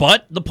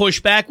 But the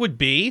pushback would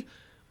be,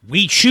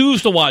 we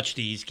choose to watch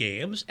these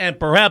games, and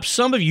perhaps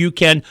some of you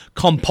can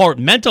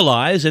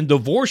compartmentalize and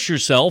divorce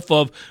yourself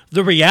of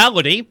the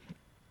reality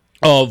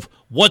of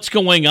what's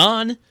going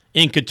on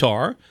in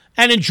Qatar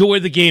and enjoy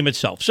the game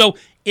itself. So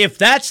if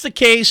that's the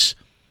case,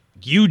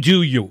 you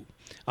do you.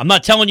 I'm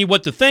not telling you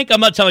what to think. I'm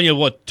not telling you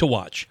what to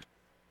watch.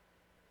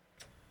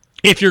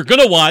 If you're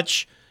going to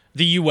watch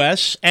the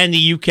U.S. and the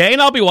U.K.,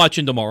 and I'll be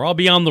watching tomorrow. I'll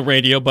be on the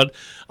radio, but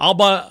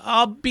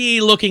I'll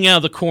be looking out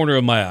of the corner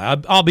of my eye.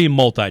 I'll be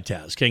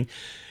multitasking.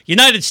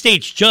 United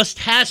States just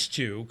has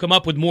to come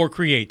up with more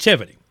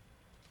creativity.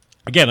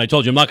 Again, I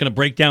told you I'm not going to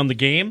break down the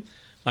game. I'm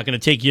not going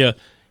to take you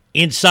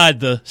inside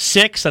the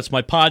six. That's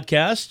my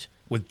podcast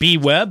with B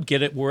Webb.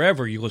 Get it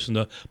wherever you listen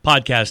to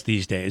podcasts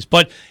these days.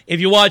 But if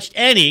you watched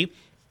any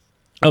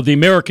of the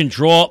American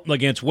draw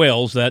against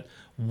Wales that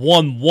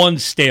 1-1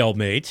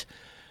 stalemate,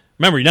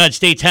 remember, the United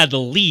States had the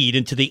lead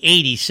into the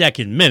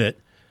 82nd minute.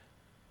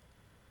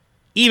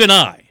 Even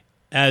I,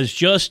 as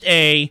just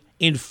a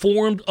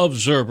informed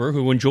observer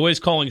who enjoys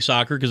calling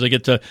soccer because I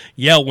get to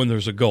yell when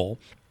there's a goal,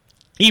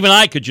 even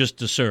I could just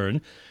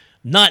discern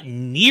not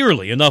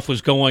nearly enough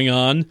was going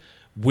on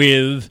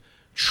with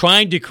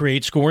trying to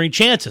create scoring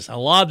chances. A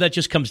lot of that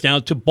just comes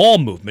down to ball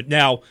movement.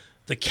 Now,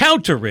 the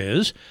counter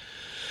is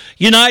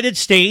United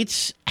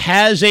States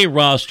has a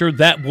roster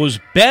that was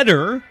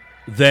better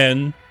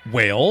than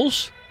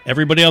Wales.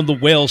 Everybody on the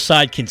Wales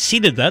side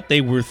conceded that.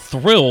 They were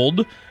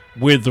thrilled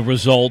with the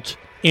result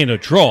in a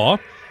draw.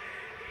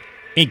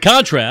 In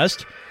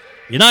contrast,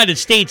 United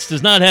States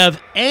does not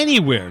have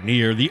anywhere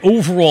near the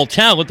overall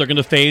talent they're going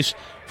to face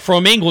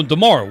from England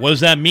tomorrow. What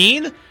does that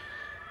mean?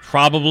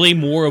 Probably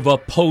more of a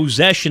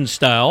possession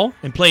style.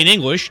 In plain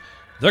English,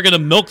 they're going to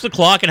milk the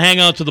clock and hang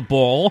on to the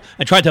ball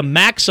and try to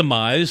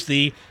maximize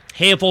the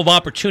handful of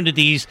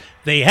opportunities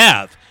they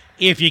have.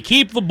 If you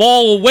keep the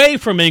ball away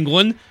from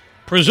England,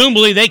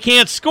 presumably they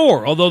can't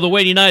score. Although the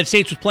way the United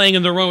States was playing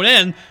in their own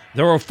end,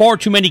 there are far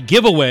too many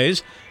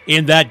giveaways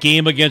in that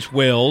game against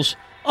Wales,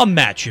 a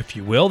match, if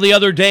you will, the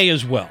other day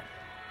as well.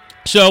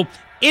 So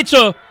it's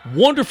a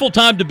wonderful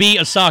time to be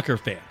a soccer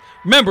fan.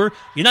 Remember,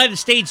 the United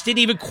States didn't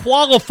even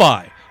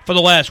qualify for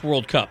the last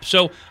World Cup.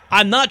 So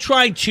I'm not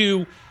trying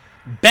to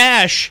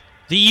bash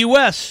the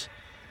U.S.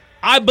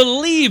 I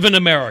believe in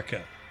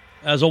America,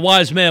 as a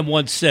wise man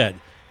once said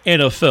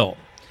in a film.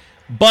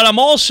 But I'm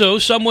also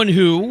someone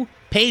who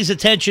pays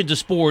attention to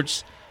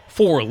sports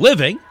for a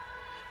living.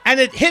 And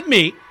it hit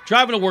me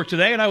driving to work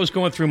today, and I was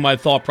going through my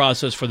thought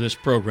process for this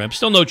program.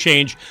 Still no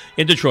change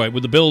in Detroit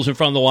with the Bills in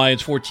front of the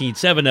Lions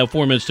 14-7, now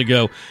 4 minutes to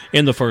go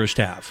in the first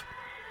half.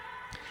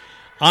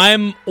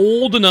 I'm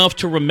old enough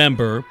to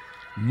remember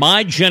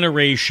my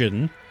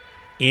generation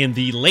in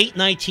the late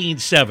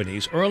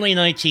 1970s, early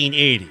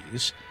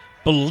 1980s,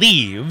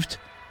 believed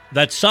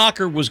that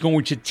soccer was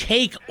going to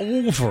take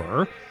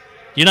over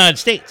the United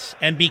States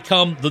and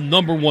become the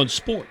number one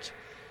sport.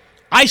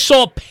 I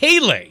saw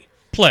Pele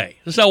play.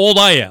 This is how old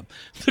I am.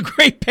 The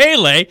great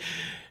Pele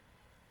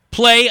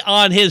play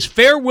on his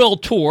farewell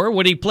tour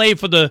when he played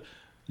for the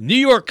New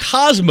York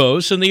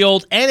Cosmos in the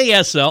old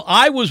NASL.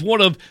 I was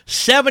one of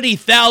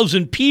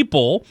 70,000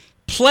 people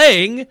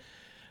playing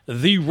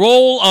the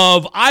role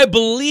of I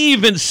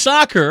believe in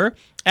soccer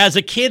as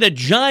a kid at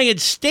Giant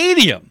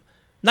Stadium,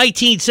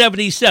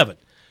 1977.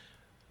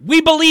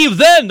 We believed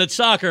then that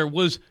soccer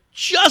was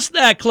just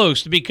that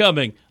close to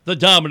becoming the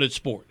dominant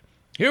sport.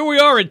 Here we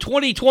are in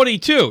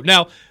 2022.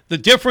 Now, the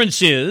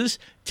difference is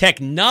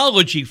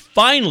technology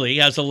finally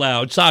has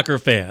allowed soccer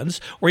fans,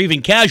 or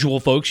even casual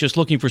folks just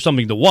looking for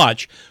something to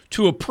watch,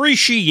 to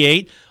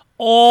appreciate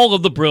all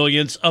of the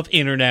brilliance of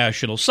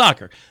international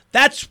soccer.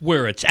 That's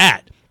where it's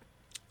at.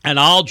 And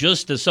I'll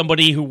just, as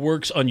somebody who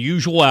works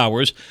unusual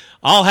hours,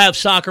 I'll have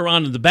soccer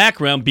on in the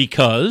background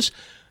because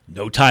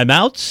no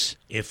timeouts,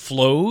 it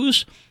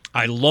flows.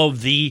 I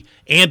love the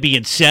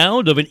ambient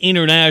sound of an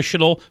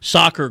international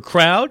soccer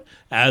crowd.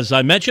 As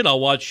I mentioned, I'll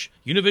watch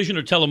Univision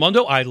or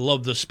Telemundo. I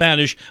love the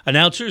Spanish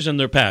announcers and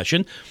their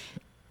passion.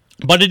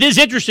 But it is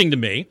interesting to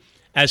me,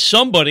 as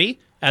somebody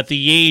at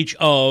the age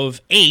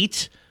of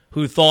 8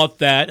 who thought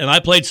that, and I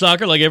played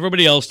soccer like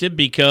everybody else did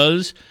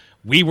because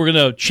we were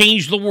going to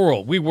change the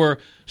world. We were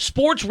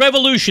sports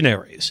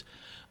revolutionaries.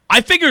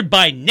 I figured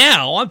by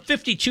now, I'm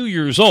 52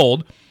 years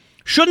old,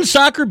 shouldn't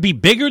soccer be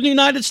bigger in the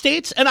United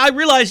States? And I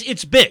realize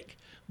it's big.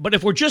 But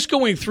if we're just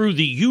going through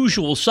the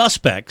usual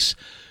suspects,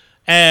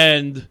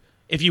 and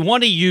if you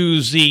want to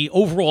use the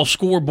overall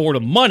scoreboard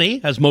of money,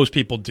 as most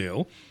people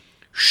do,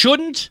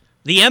 shouldn't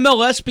the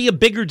MLS be a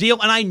bigger deal?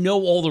 And I know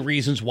all the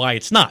reasons why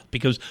it's not,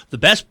 because the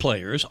best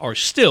players are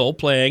still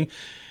playing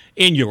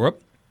in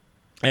Europe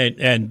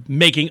and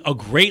making a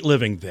great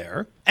living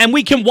there. And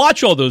we can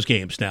watch all those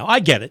games now.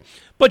 I get it.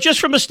 But just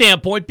from a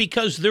standpoint,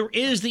 because there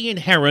is the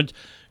inherent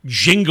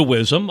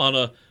jingoism on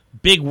a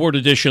big word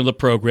edition of the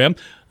program,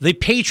 the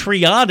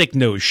patriotic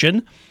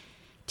notion,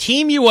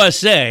 Team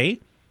USA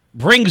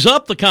brings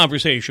up the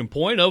conversation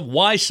point of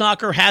why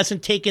soccer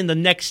hasn't taken the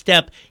next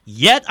step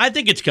yet. I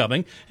think it's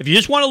coming. If you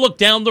just want to look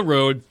down the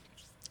road,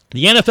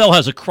 the NFL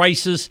has a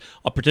crisis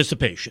of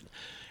participation.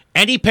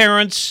 Any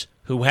parents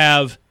who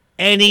have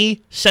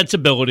any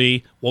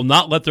sensibility will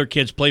not let their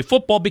kids play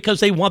football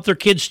because they want their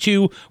kids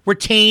to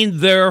retain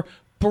their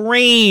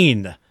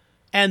brain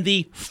and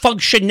the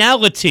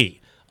functionality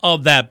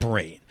of that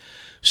brain.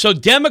 So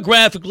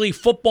demographically,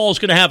 football is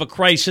going to have a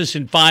crisis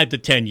in 5 to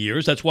 10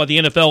 years. That's why the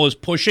NFL is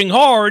pushing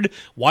hard.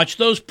 Watch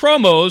those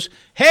promos.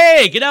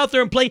 Hey, get out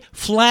there and play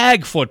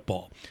flag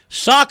football.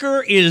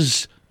 Soccer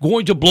is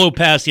going to blow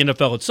past the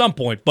NFL at some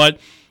point. But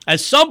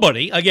as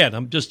somebody, again,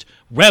 I'm just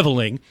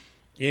reveling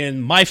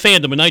in my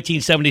fandom in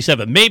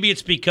 1977. Maybe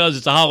it's because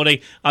it's a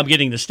holiday, I'm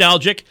getting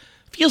nostalgic.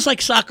 Feels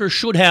like soccer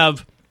should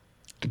have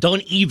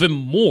done even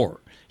more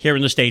here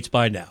in the States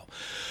by now.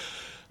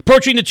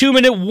 Approaching the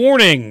 2-minute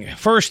warning.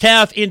 First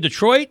half in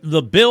Detroit.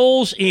 The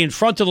Bills in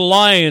front of the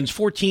Lions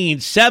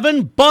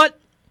 14-7, but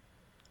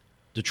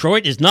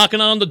Detroit is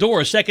knocking on the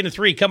door. 2nd and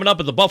 3 coming up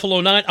at the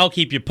Buffalo 9. I'll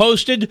keep you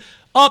posted.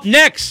 Up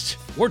next,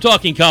 we're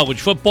talking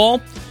college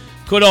football.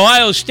 Could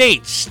Ohio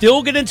State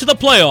still get into the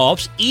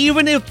playoffs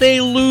even if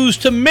they lose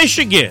to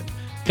Michigan?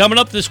 Coming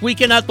up this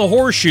weekend at the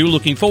Horseshoe.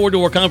 Looking forward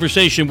to our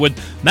conversation with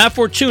Matt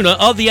Fortuna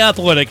of The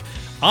Athletic.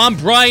 I'm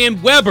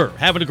Brian Weber,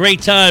 having a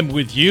great time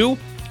with you.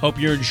 Hope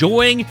you're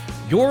enjoying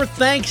your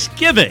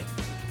Thanksgiving.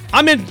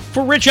 I'm in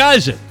for Rich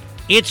Eisen.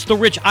 It's the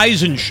Rich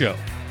Eisen Show.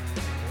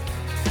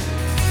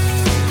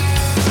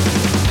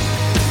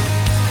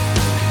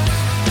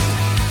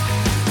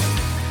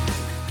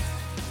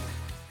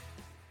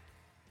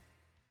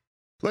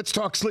 Let's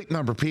talk Sleep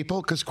Number,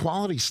 people, because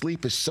quality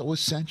sleep is so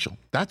essential.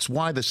 That's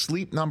why the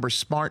Sleep Number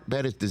smart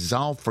bed is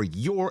designed for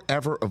your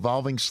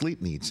ever-evolving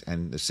sleep needs,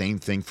 and the same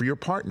thing for your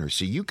partner,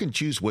 so you can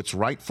choose what's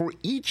right for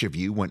each of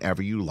you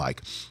whenever you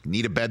like.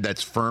 Need a bed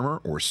that's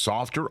firmer or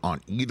softer on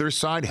either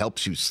side,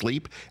 helps you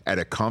sleep at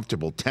a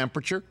comfortable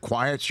temperature,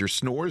 quiets your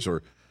snores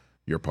or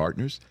your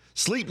partner's?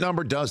 Sleep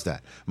Number does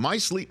that. My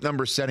Sleep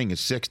Number setting is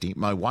 60.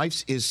 My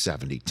wife's is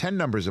 70. 10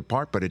 numbers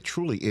apart, but it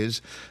truly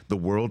is the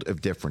world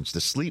of difference.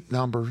 The Sleep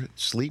Number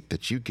sleep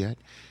that you get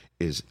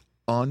is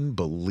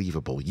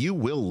unbelievable. You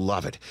will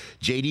love it.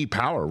 J.D.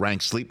 Power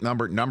ranks Sleep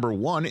Number number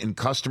 1 in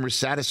customer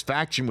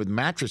satisfaction with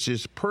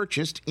mattresses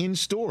purchased in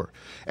store.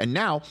 And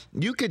now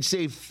you could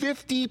save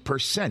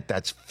 50%.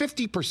 That's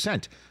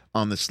 50%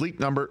 on the Sleep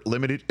Number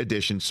limited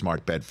edition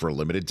smart bed for a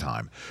limited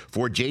time.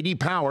 For J.D.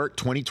 Power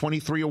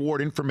 2023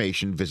 award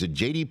information, visit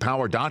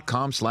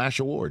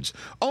jdpower.com/awards.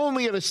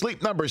 Only at a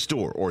Sleep Number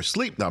store or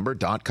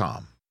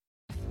sleepnumber.com.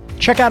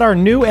 Check out our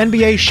new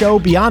NBA show,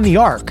 Beyond the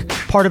Arc,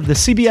 part of the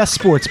CBS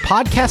Sports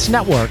Podcast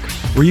Network,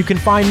 where you can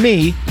find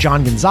me,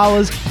 John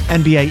Gonzalez,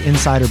 NBA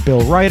insider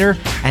Bill Ryder,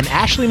 and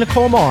Ashley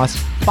Nicole Moss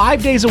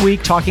 5 days a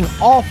week talking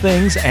all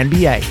things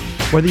NBA.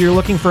 Whether you're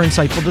looking for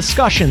insightful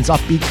discussions,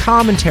 upbeat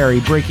commentary,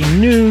 breaking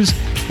news,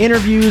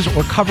 interviews,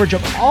 or coverage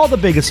of all the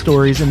biggest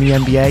stories in the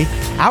NBA,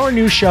 our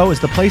new show is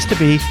the place to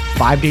be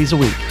 5 days a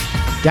week.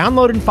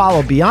 Download and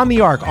follow Beyond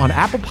the Arc on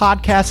Apple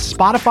Podcasts,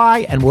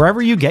 Spotify, and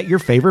wherever you get your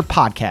favorite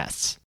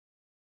podcasts.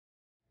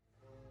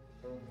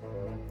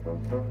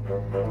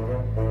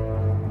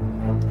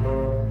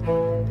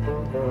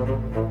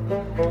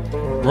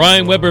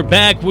 Brian Weber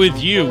back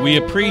with you. We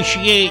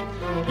appreciate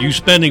you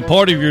spending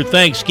part of your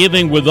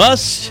Thanksgiving with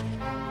us.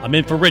 I'm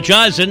in for Rich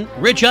Eisen.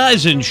 Rich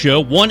Eisen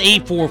Show,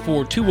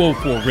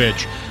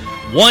 1-844-204-RICH.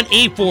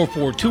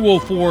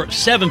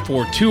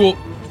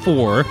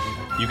 1-844-204-7424.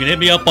 You can hit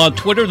me up on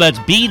Twitter. That's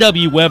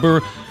BW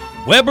Weber.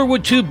 Weber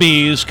with 2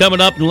 B's.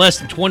 Coming up in less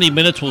than 20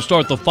 minutes, we'll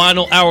start the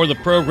final hour of the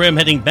program,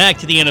 heading back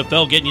to the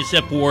NFL, getting you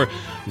set for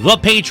the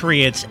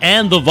Patriots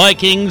and the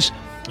Vikings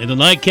in the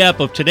nightcap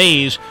of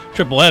today's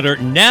tripleheader.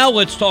 Now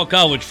let's talk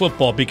college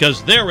football,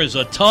 because there is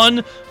a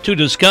ton to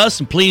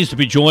discuss. I'm pleased to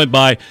be joined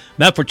by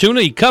Matt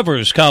Fortuna. He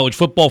covers college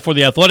football for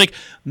The Athletic.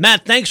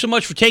 Matt, thanks so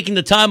much for taking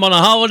the time on a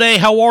holiday.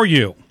 How are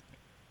you?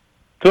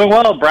 Doing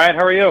well, Brian.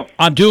 How are you?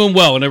 I'm doing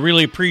well, and I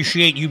really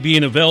appreciate you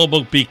being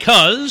available,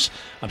 because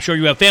I'm sure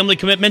you have family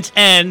commitments,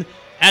 and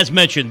as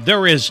mentioned,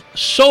 there is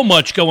so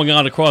much going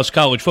on across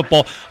college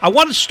football. I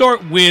want to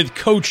start with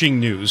coaching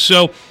news.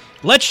 So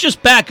let's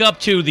just back up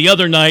to the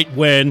other night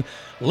when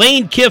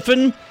Lane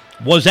Kiffin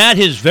was at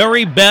his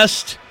very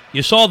best.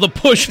 You saw the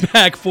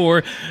pushback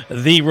for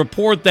the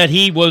report that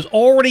he was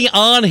already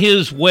on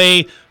his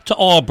way to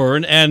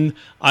Auburn, and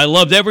I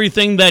loved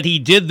everything that he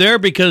did there,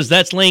 because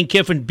that's Lane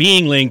Kiffin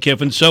being Lane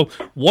Kiffin. So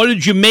what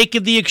did you make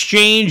of the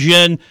exchange,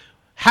 and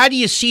how do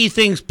you see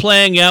things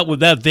playing out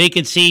with that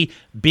vacancy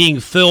being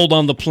filled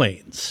on the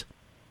Plains?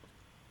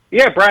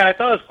 Yeah, Brian, I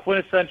thought it was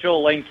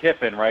quintessential Lane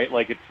Kiffin, right?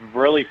 Like, it's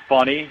really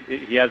funny.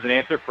 He has an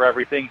answer for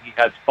everything. He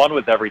has fun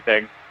with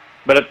everything.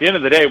 But at the end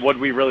of the day, what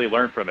did we really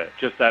learn from it?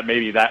 Just that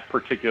maybe that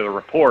particular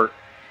report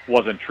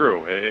wasn't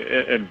true.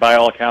 And by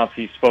all accounts,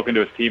 he's spoken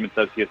to his team and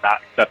says he has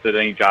not accepted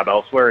any job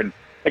elsewhere. And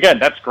again,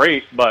 that's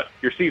great, but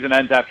your season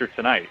ends after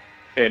tonight.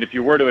 And if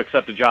you were to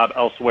accept a job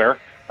elsewhere,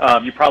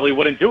 you probably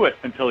wouldn't do it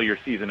until your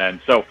season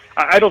ends. So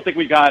I don't think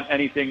we got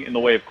anything in the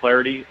way of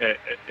clarity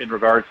in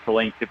regards to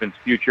Lane Kiffin's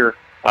future.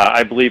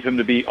 I believe him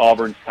to be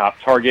Auburn's top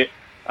target.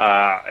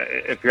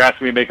 If you're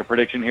asking me to make a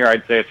prediction here,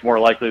 I'd say it's more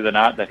likely than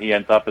not that he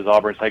ends up as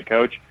Auburn's head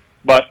coach.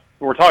 But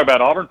we're talking about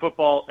Auburn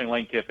football and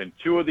Lane Kiffin,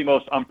 two of the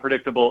most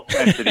unpredictable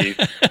entities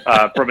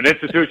from an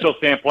institutional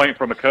standpoint,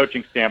 from a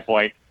coaching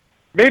standpoint.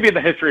 maybe in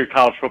the history of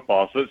college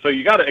football. So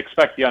you got to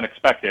expect the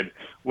unexpected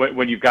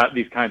when you've got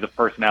these kinds of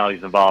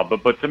personalities involved.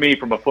 But to me,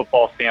 from a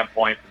football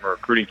standpoint, from a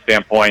recruiting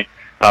standpoint,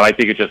 I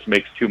think it just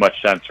makes too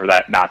much sense for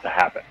that not to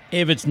happen.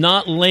 If it's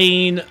not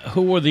Lane,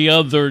 who are the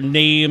other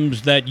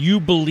names that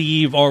you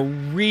believe are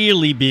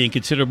really being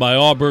considered by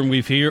Auburn?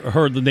 We've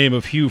heard the name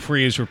of Hugh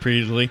Freeze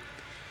repeatedly.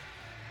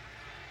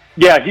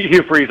 Yeah,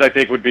 Hugh Freeze, I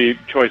think, would be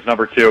choice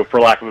number 2, for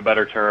lack of a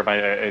better term.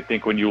 I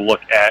think when you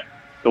look at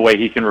the way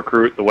he can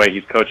recruit, the way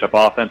he's coached up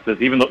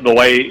offenses, even the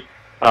way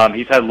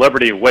he's had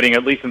Liberty winning,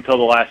 at least until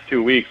the last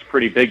 2 weeks,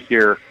 pretty big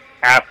here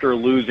after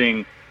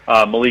losing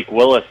Malik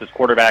Willis as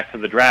quarterback to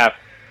the draft,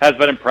 has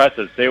been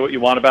impressive. Say what you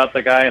want about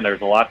the guy, and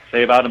there's a lot to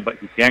say about him, but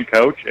he can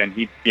coach, and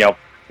he,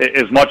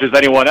 as much as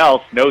anyone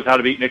else, knows how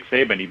to beat Nick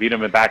Saban. He beat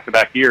him in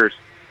back-to-back years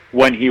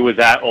when he was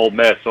at Ole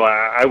Miss. So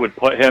I would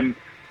put him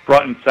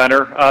front and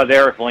center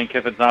there if Lane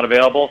Kiffin's not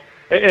available.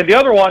 And the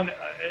other one,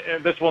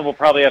 and this one we'll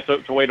probably have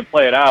to wait and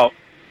play it out,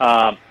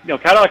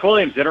 Cadillac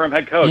Williams, interim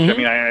head coach. Mm-hmm. I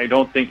mean, I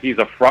don't think he's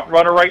a front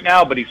runner right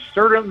now, but he's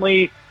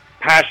certainly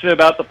passionate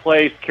about the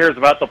place, cares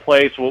about the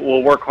place,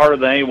 will work harder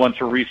than anyone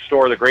to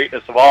restore the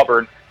greatness of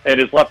Auburn, and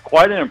has left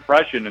quite an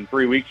impression in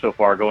 3 weeks so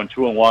far, going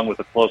 2-1 with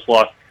a close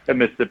loss at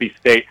Mississippi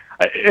State.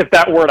 If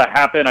that were to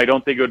happen, I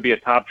don't think it would be a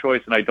top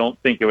choice, and I don't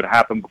think it would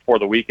happen before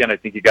the weekend. I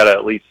think you got to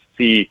at least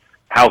see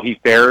how he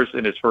fares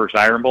in his first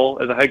Iron Bowl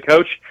as a head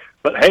coach.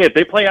 But, hey, if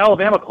they play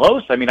Alabama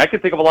close, I mean, I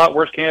could think of a lot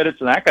worse candidates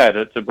than that guy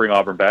to bring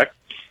Auburn back.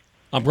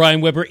 I'm Brian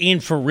Weber, in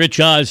for Rich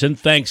Eisen.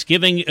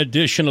 Thanksgiving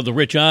edition of the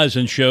Rich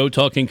Eisen Show,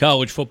 talking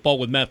college football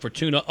with Matt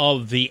Fortuna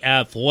of The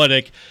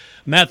Athletic.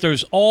 Matt,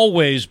 there's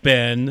always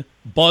been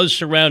buzz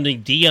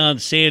surrounding Deion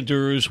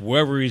Sanders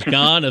wherever he's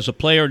gone as a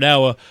player,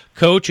 now a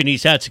coach, and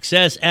he's had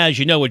success, as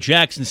you know, at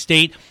Jackson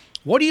State.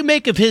 What do you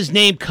make of his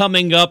name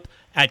coming up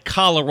at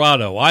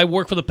Colorado? I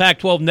work for the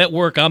Pac-12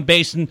 Network. I'm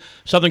based in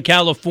Southern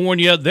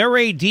California. Their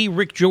AD,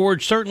 Rick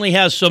George, certainly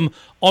has some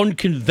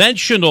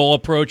unconventional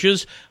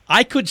approaches.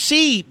 I could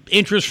see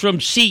interest from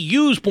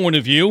CU's point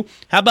of view.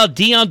 How about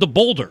Deion to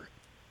Boulder?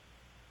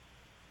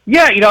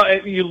 Yeah, you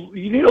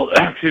need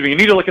to you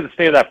need to look at the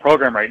state of that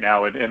program right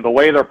now, and the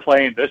way they're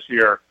playing this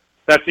year.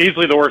 That's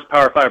easily the worst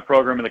Power 5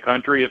 program in the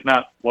country, if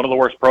not one of the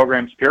worst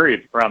programs,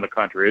 period, around the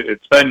country.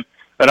 It's been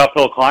an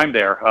uphill climb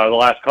there the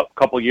last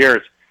couple of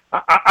years.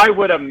 I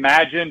would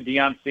imagine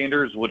Deion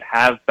Sanders would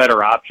have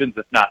better options,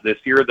 if not this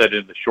year, than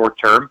in the short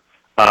term,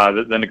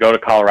 than to go to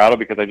Colorado,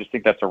 because I just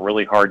think that's a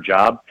really hard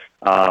job.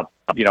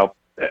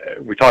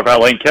 We talk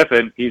about Lane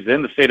Kiffin. He's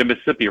in the state of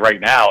Mississippi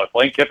right now. If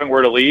Lane Kiffin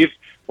were to leave,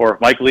 or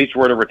if Mike Leach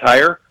were to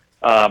retire,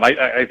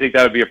 I think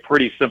that would be a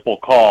pretty simple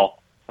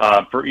call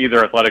for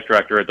either athletic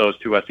director at those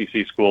two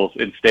SEC schools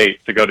in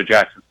state to go to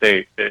Jackson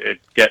State and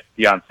get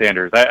Deion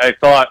Sanders. I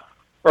thought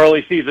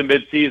early season,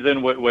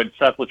 mid-season, when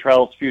Seth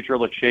Luttrell's future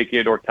looked shaky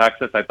at North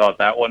Texas, I thought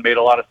that one made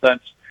a lot of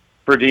sense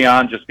for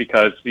Deion, just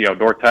because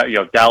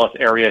Dallas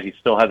area, he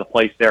still has a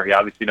place there. He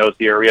obviously knows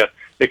the area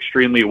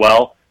extremely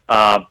well.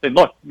 And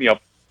look,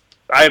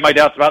 I had my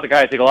doubts about the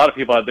guy. I think a lot of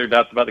people had their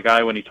doubts about the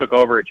guy when he took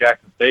over at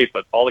Jackson State,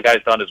 but all the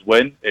guy's done is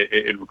win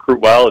and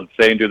recruit well and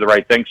say and do the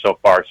right thing so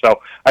far.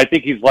 So I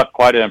think he's left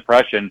quite an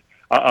impression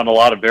on a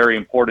lot of very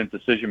important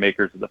decision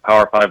makers at the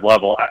Power 5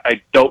 level.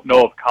 I don't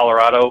know if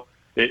Colorado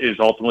is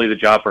ultimately the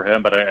job for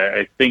him, but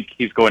I think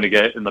he's going to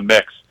get in the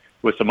mix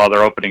with some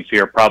other openings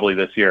here probably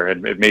this year,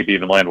 and maybe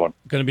even land one.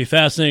 Going to be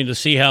fascinating to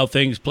see how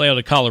things play out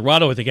at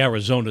Colorado. I think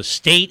Arizona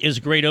State is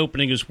a great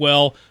opening as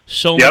well.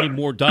 So many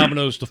more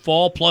dominoes to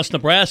fall, plus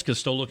Nebraska's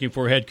still looking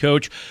for a head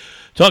coach.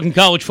 Talking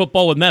college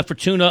football with Matt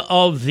Fortuna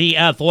of The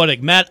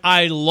Athletic. Matt,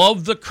 I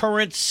love the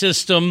current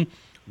system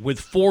with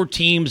 4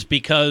 teams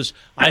because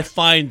I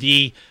find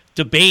the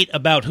debate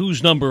about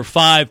who's number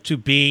 5 to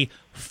be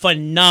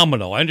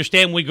phenomenal. I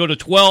understand when we go to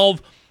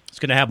 12, it's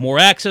going to have more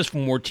access for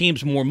more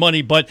teams, more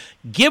money. But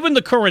given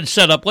the current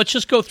setup, let's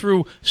just go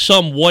through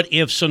some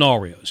what-if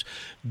scenarios.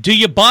 Do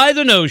you buy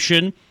the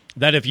notion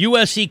that if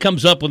USC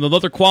comes up with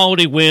another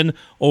quality win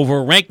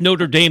over ranked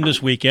Notre Dame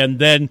this weekend,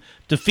 then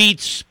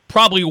defeats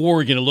probably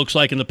Oregon, it looks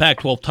like, in the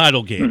Pac-12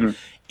 title game? Mm-hmm.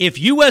 If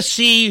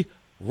USC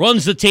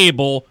runs the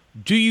table,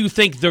 do you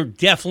think they're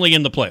definitely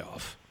in the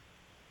playoff?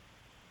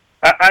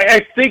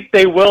 I think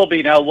they will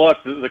be. Now,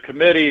 look, the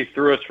committee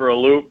threw us for a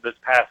loop this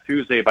past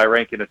Tuesday by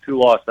ranking a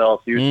 2-loss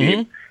LSU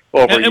team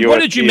over USC. And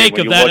what did you make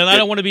of that? And I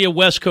don't want to be a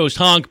West Coast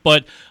honk,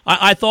 but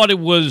I thought it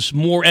was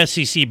more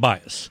SEC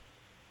bias.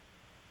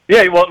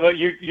 Yeah, well,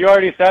 you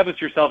already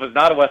established yourself as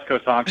not a West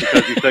Coast honk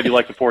because you said you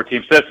like the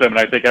 4-team system, and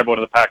I think everyone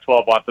in the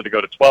Pac-12 wants it to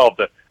go to 12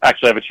 to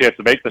actually have a chance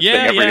to make this thing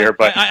every year.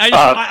 But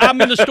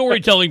I'm in the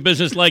storytelling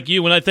business like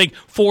you, and I think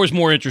 4 is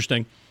more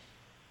interesting.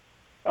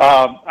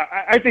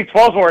 I think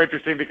 12 is more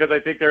interesting because I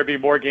think there would be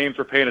more games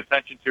we're paying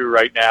attention to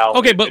right now.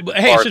 Okay, but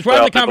hey, since we're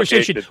having the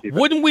conversation,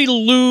 wouldn't we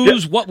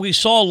lose what we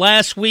saw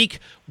last week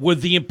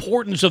with the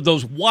importance of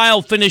those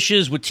wild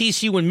finishes with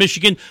TCU and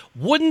Michigan?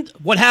 Wouldn't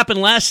what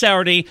happened last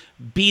Saturday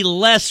be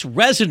less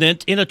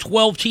resonant in a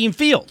 12-team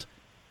field?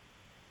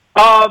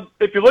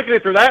 If you're looking at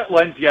it through that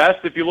lens, yes.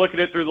 If you look at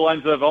it through the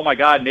lens of, oh my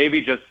God,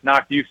 Navy just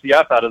knocked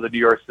UCF out of the New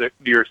Year's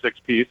Six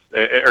piece,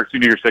 or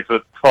New Year's Six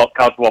with college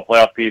football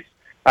playoff piece,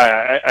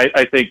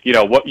 I think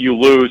what you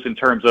lose in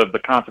terms of the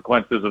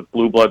consequences of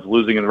Blue Bloods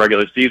losing in the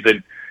regular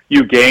season,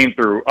 you gain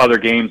through other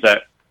games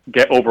that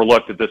get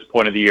overlooked at this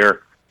point of the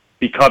year,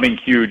 becoming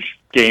huge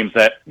games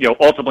that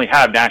ultimately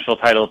have national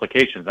title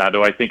implications. Now,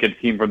 do I think a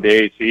team from the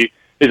AAC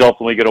is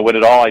ultimately going to win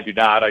it all? I do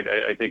not.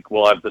 I think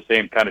we'll have the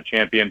same kind of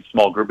champions,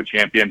 small group of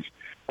champions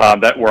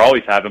that we're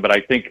always having. But I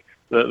think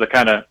the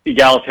kind of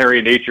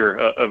egalitarian nature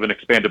of an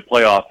expanded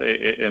playoff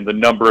and the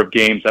number of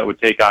games that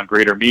would take on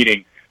greater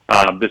meaning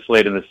this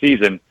late in the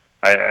season,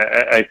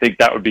 I think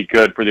that would be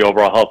good for the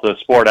overall health of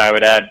the sport. I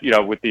would add,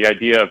 with the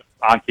idea of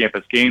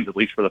on-campus games, at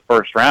least for the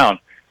first round,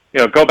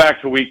 go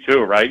back to week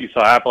 2, right? You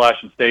saw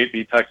Appalachian State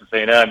beat Texas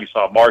A&M. You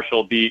saw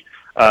Marshall beat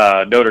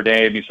Notre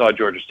Dame. You saw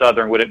Georgia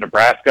Southern win at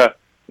Nebraska.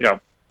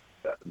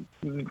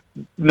 None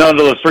of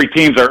those 3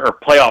 teams are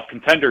playoff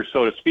contenders,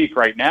 so to speak,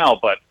 right now.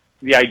 But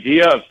the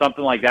idea of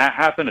something like that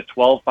happen, a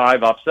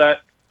 12-5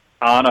 upset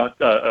on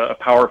a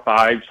Power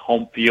 5's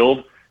home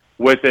field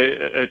with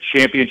a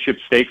championship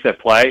stakes at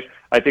play,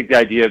 I think the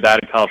idea of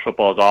that in college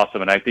football is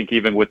awesome. And I think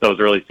even with those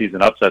early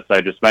season upsets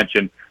I just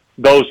mentioned,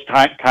 those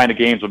kind of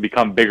games will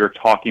become bigger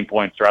talking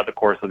points throughout the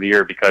course of the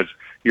year because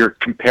you're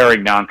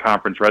comparing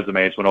non-conference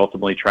resumes when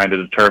ultimately trying to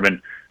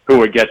determine who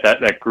would get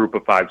that group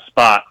of 5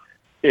 spot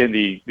in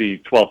the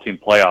 12-team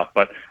playoff.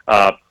 But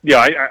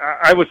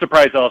I was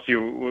surprised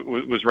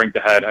LSU was ranked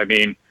ahead. I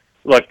mean,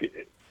 look,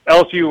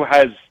 LSU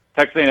has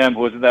Texas A&M,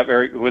 who isn't that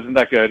good, who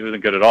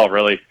isn't good at all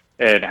really,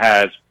 and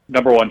has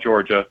number 1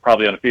 Georgia,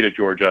 probably undefeated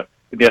Georgia,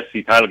 in the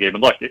SEC title game.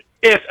 And look,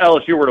 if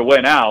LSU were to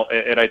win out,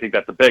 and I think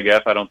that's a big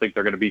if, I don't think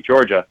they're going to beat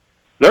Georgia,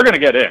 they're going to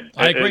get in.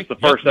 I agree. It's the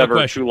first ever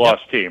 2-loss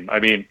team. I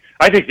mean,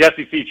 I think the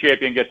SEC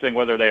champion gets in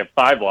whether they have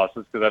 5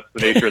 losses because that's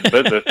the nature of the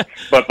business.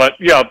 But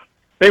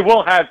they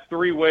will have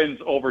 3 wins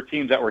over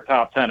teams that were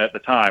top 10 at the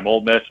time.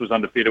 Ole Miss was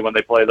undefeated when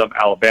they played them.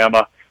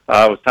 Alabama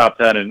was top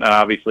 10, and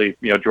obviously,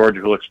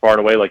 Georgia, who looks far and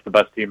away like the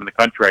best team in the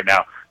country right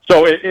now.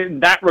 So in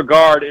that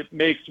regard, it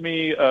makes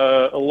me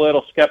a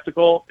little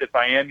skeptical if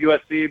I am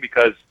USC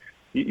because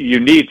you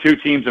need 2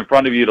 teams in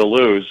front of you to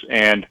lose,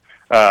 and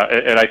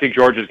I think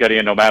Georgia's getting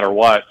in no matter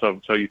what.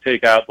 So you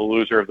take out the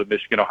loser of the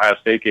Michigan-Ohio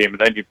State game, and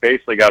then you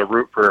basically got to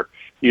root for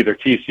either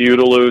TCU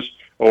to lose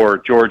or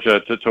Georgia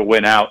to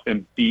win out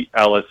and beat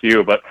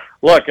LSU. But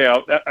look,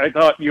 I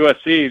thought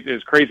USC,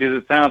 as crazy as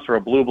it sounds for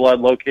a blue blood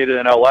located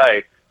in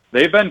LA,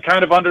 they've been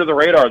kind of under the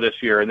radar this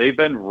year, and they've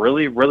been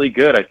really, really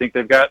good. I think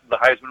they've got the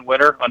Heisman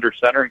winner under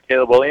center in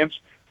Caleb Williams.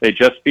 They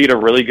just beat a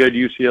really good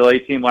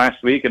UCLA team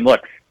last week. And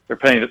look, they're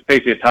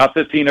facing a top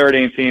 15 Notre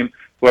Dame team.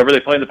 Whoever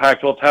they play in the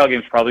Pac-12 title game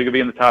is probably going to be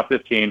in the top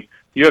 15.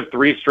 You have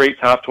 3 straight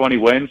top 20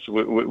 wins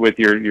with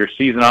your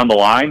season on the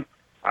line.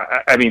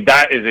 I mean,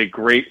 that is a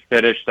great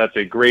finish. That's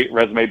a great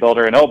resume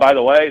builder. And, oh, by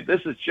the way,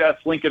 this is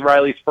just Lincoln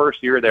Riley's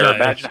first year there.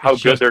 Imagine how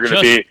good they're going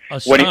to be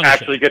when he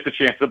actually gets a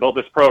chance to build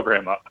this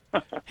program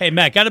up. Hey,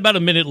 Matt, got about a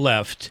minute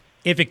left.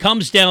 If it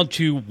comes down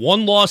to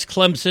 1-loss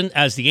Clemson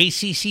as the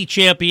ACC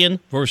champion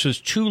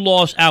versus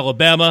 2-loss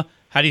Alabama,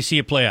 how do you see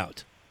it play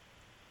out?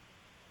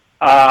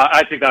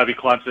 I think that would be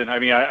Clemson. I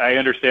mean, I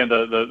understand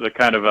the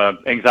kind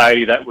of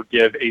anxiety that would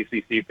give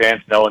ACC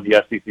fans knowing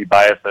the SEC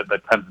bias that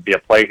tends to be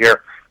at play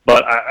here.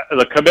 But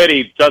the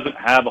committee doesn't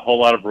have a whole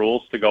lot of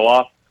rules to go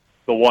off.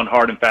 The one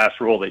hard and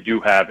fast rule they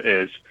do have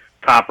is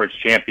conference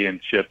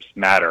championships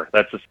matter.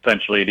 That's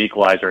essentially an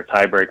equalizer, a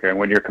tiebreaker. And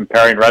when you're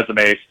comparing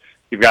resumes,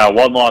 you've got a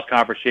 1-loss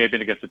conference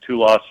champion against a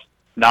 2-loss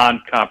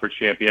non-conference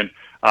champion.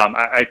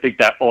 I think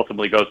that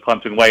ultimately goes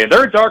Clemson way. And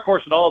they're a dark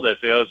horse in all of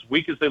this. As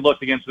weak as they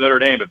looked against Notre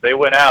Dame, if they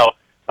win out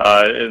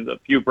and a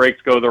few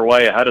breaks go their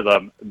way ahead of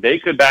them, they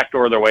could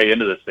backdoor their way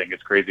into this thing,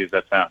 as crazy as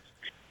that sounds.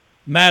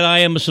 Matt, I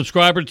am a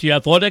subscriber to The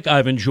Athletic.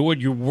 I've enjoyed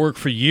your work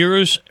for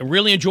years. I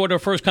really enjoyed our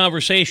first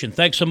conversation.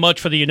 Thanks so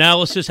much for the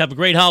analysis. Have a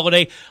great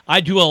holiday.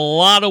 I do a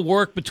lot of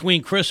work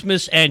between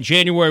Christmas and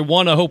January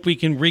 1. I hope we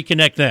can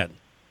reconnect then.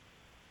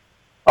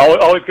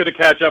 Always good to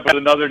catch up with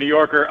another New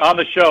Yorker on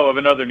the show of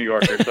another New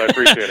Yorker, so I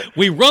appreciate it.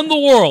 We run the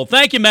world.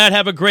 Thank you, Matt.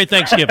 Have a great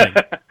Thanksgiving.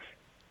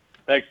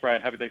 Thanks,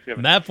 Brian. Happy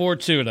Thanksgiving. Matt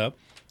Fortuna.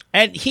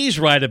 And he's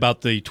right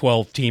about the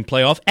 12-team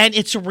playoff, and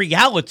it's a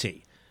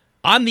reality.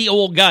 I'm the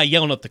old guy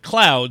yelling at the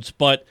clouds,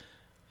 but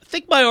I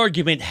think my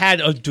argument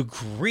had a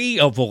degree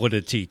of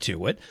validity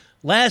to it.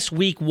 Last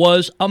week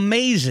was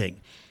amazing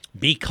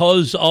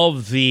because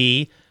of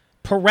the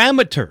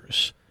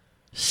parameters.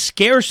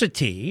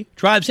 Scarcity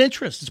drives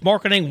interest. It's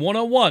marketing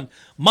 101.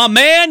 My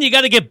man, you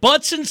got to get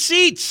butts and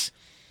seats.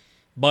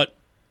 But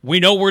we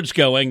know where it's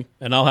going,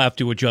 and I'll have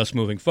to adjust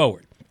moving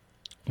forward.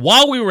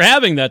 While we were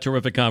having that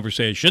terrific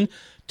conversation,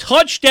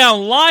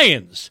 touchdown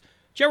Lions.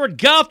 Jared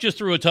Goff just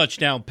threw a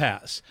touchdown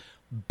pass.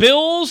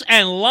 Bills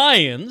and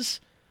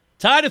Lions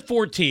tied at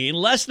 14,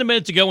 less than a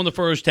minute to go in the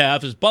first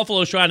half as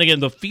Buffalo's trying to get in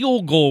the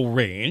field goal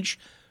range.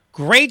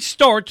 Great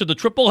start to the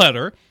triple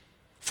header.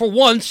 For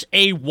once,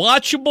 a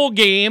watchable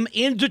game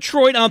in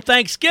Detroit on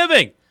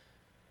Thanksgiving.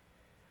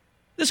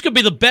 This could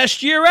be the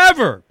best year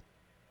ever.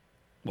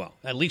 well,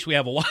 at least we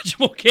have a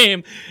watchable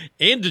game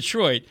in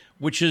Detroit,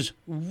 which is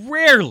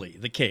rarely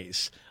the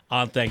case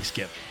on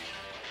Thanksgiving.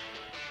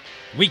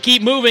 We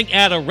keep moving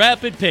at a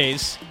rapid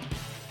pace.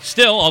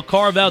 Still, I'll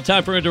carve out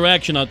time for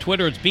interaction on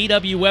Twitter. It's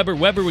BW Weber,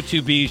 Weber with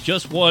 2 B's.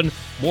 Just one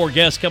more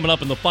guest coming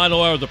up in the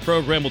final hour of the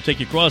program. We'll take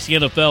you across the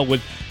NFL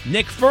with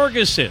Nick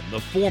Ferguson, the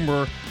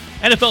former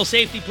NFL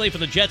safety, played for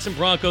the Jets and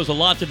Broncos. A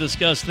lot to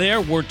discuss there.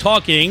 We're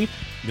talking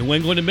New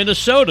England and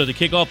Minnesota to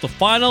kick off the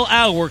final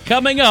hour.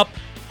 Coming up,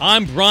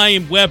 I'm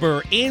Brian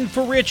Weber in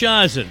for Rich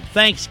Eisen.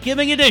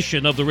 Thanksgiving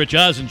edition of The Rich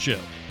Eisen Show.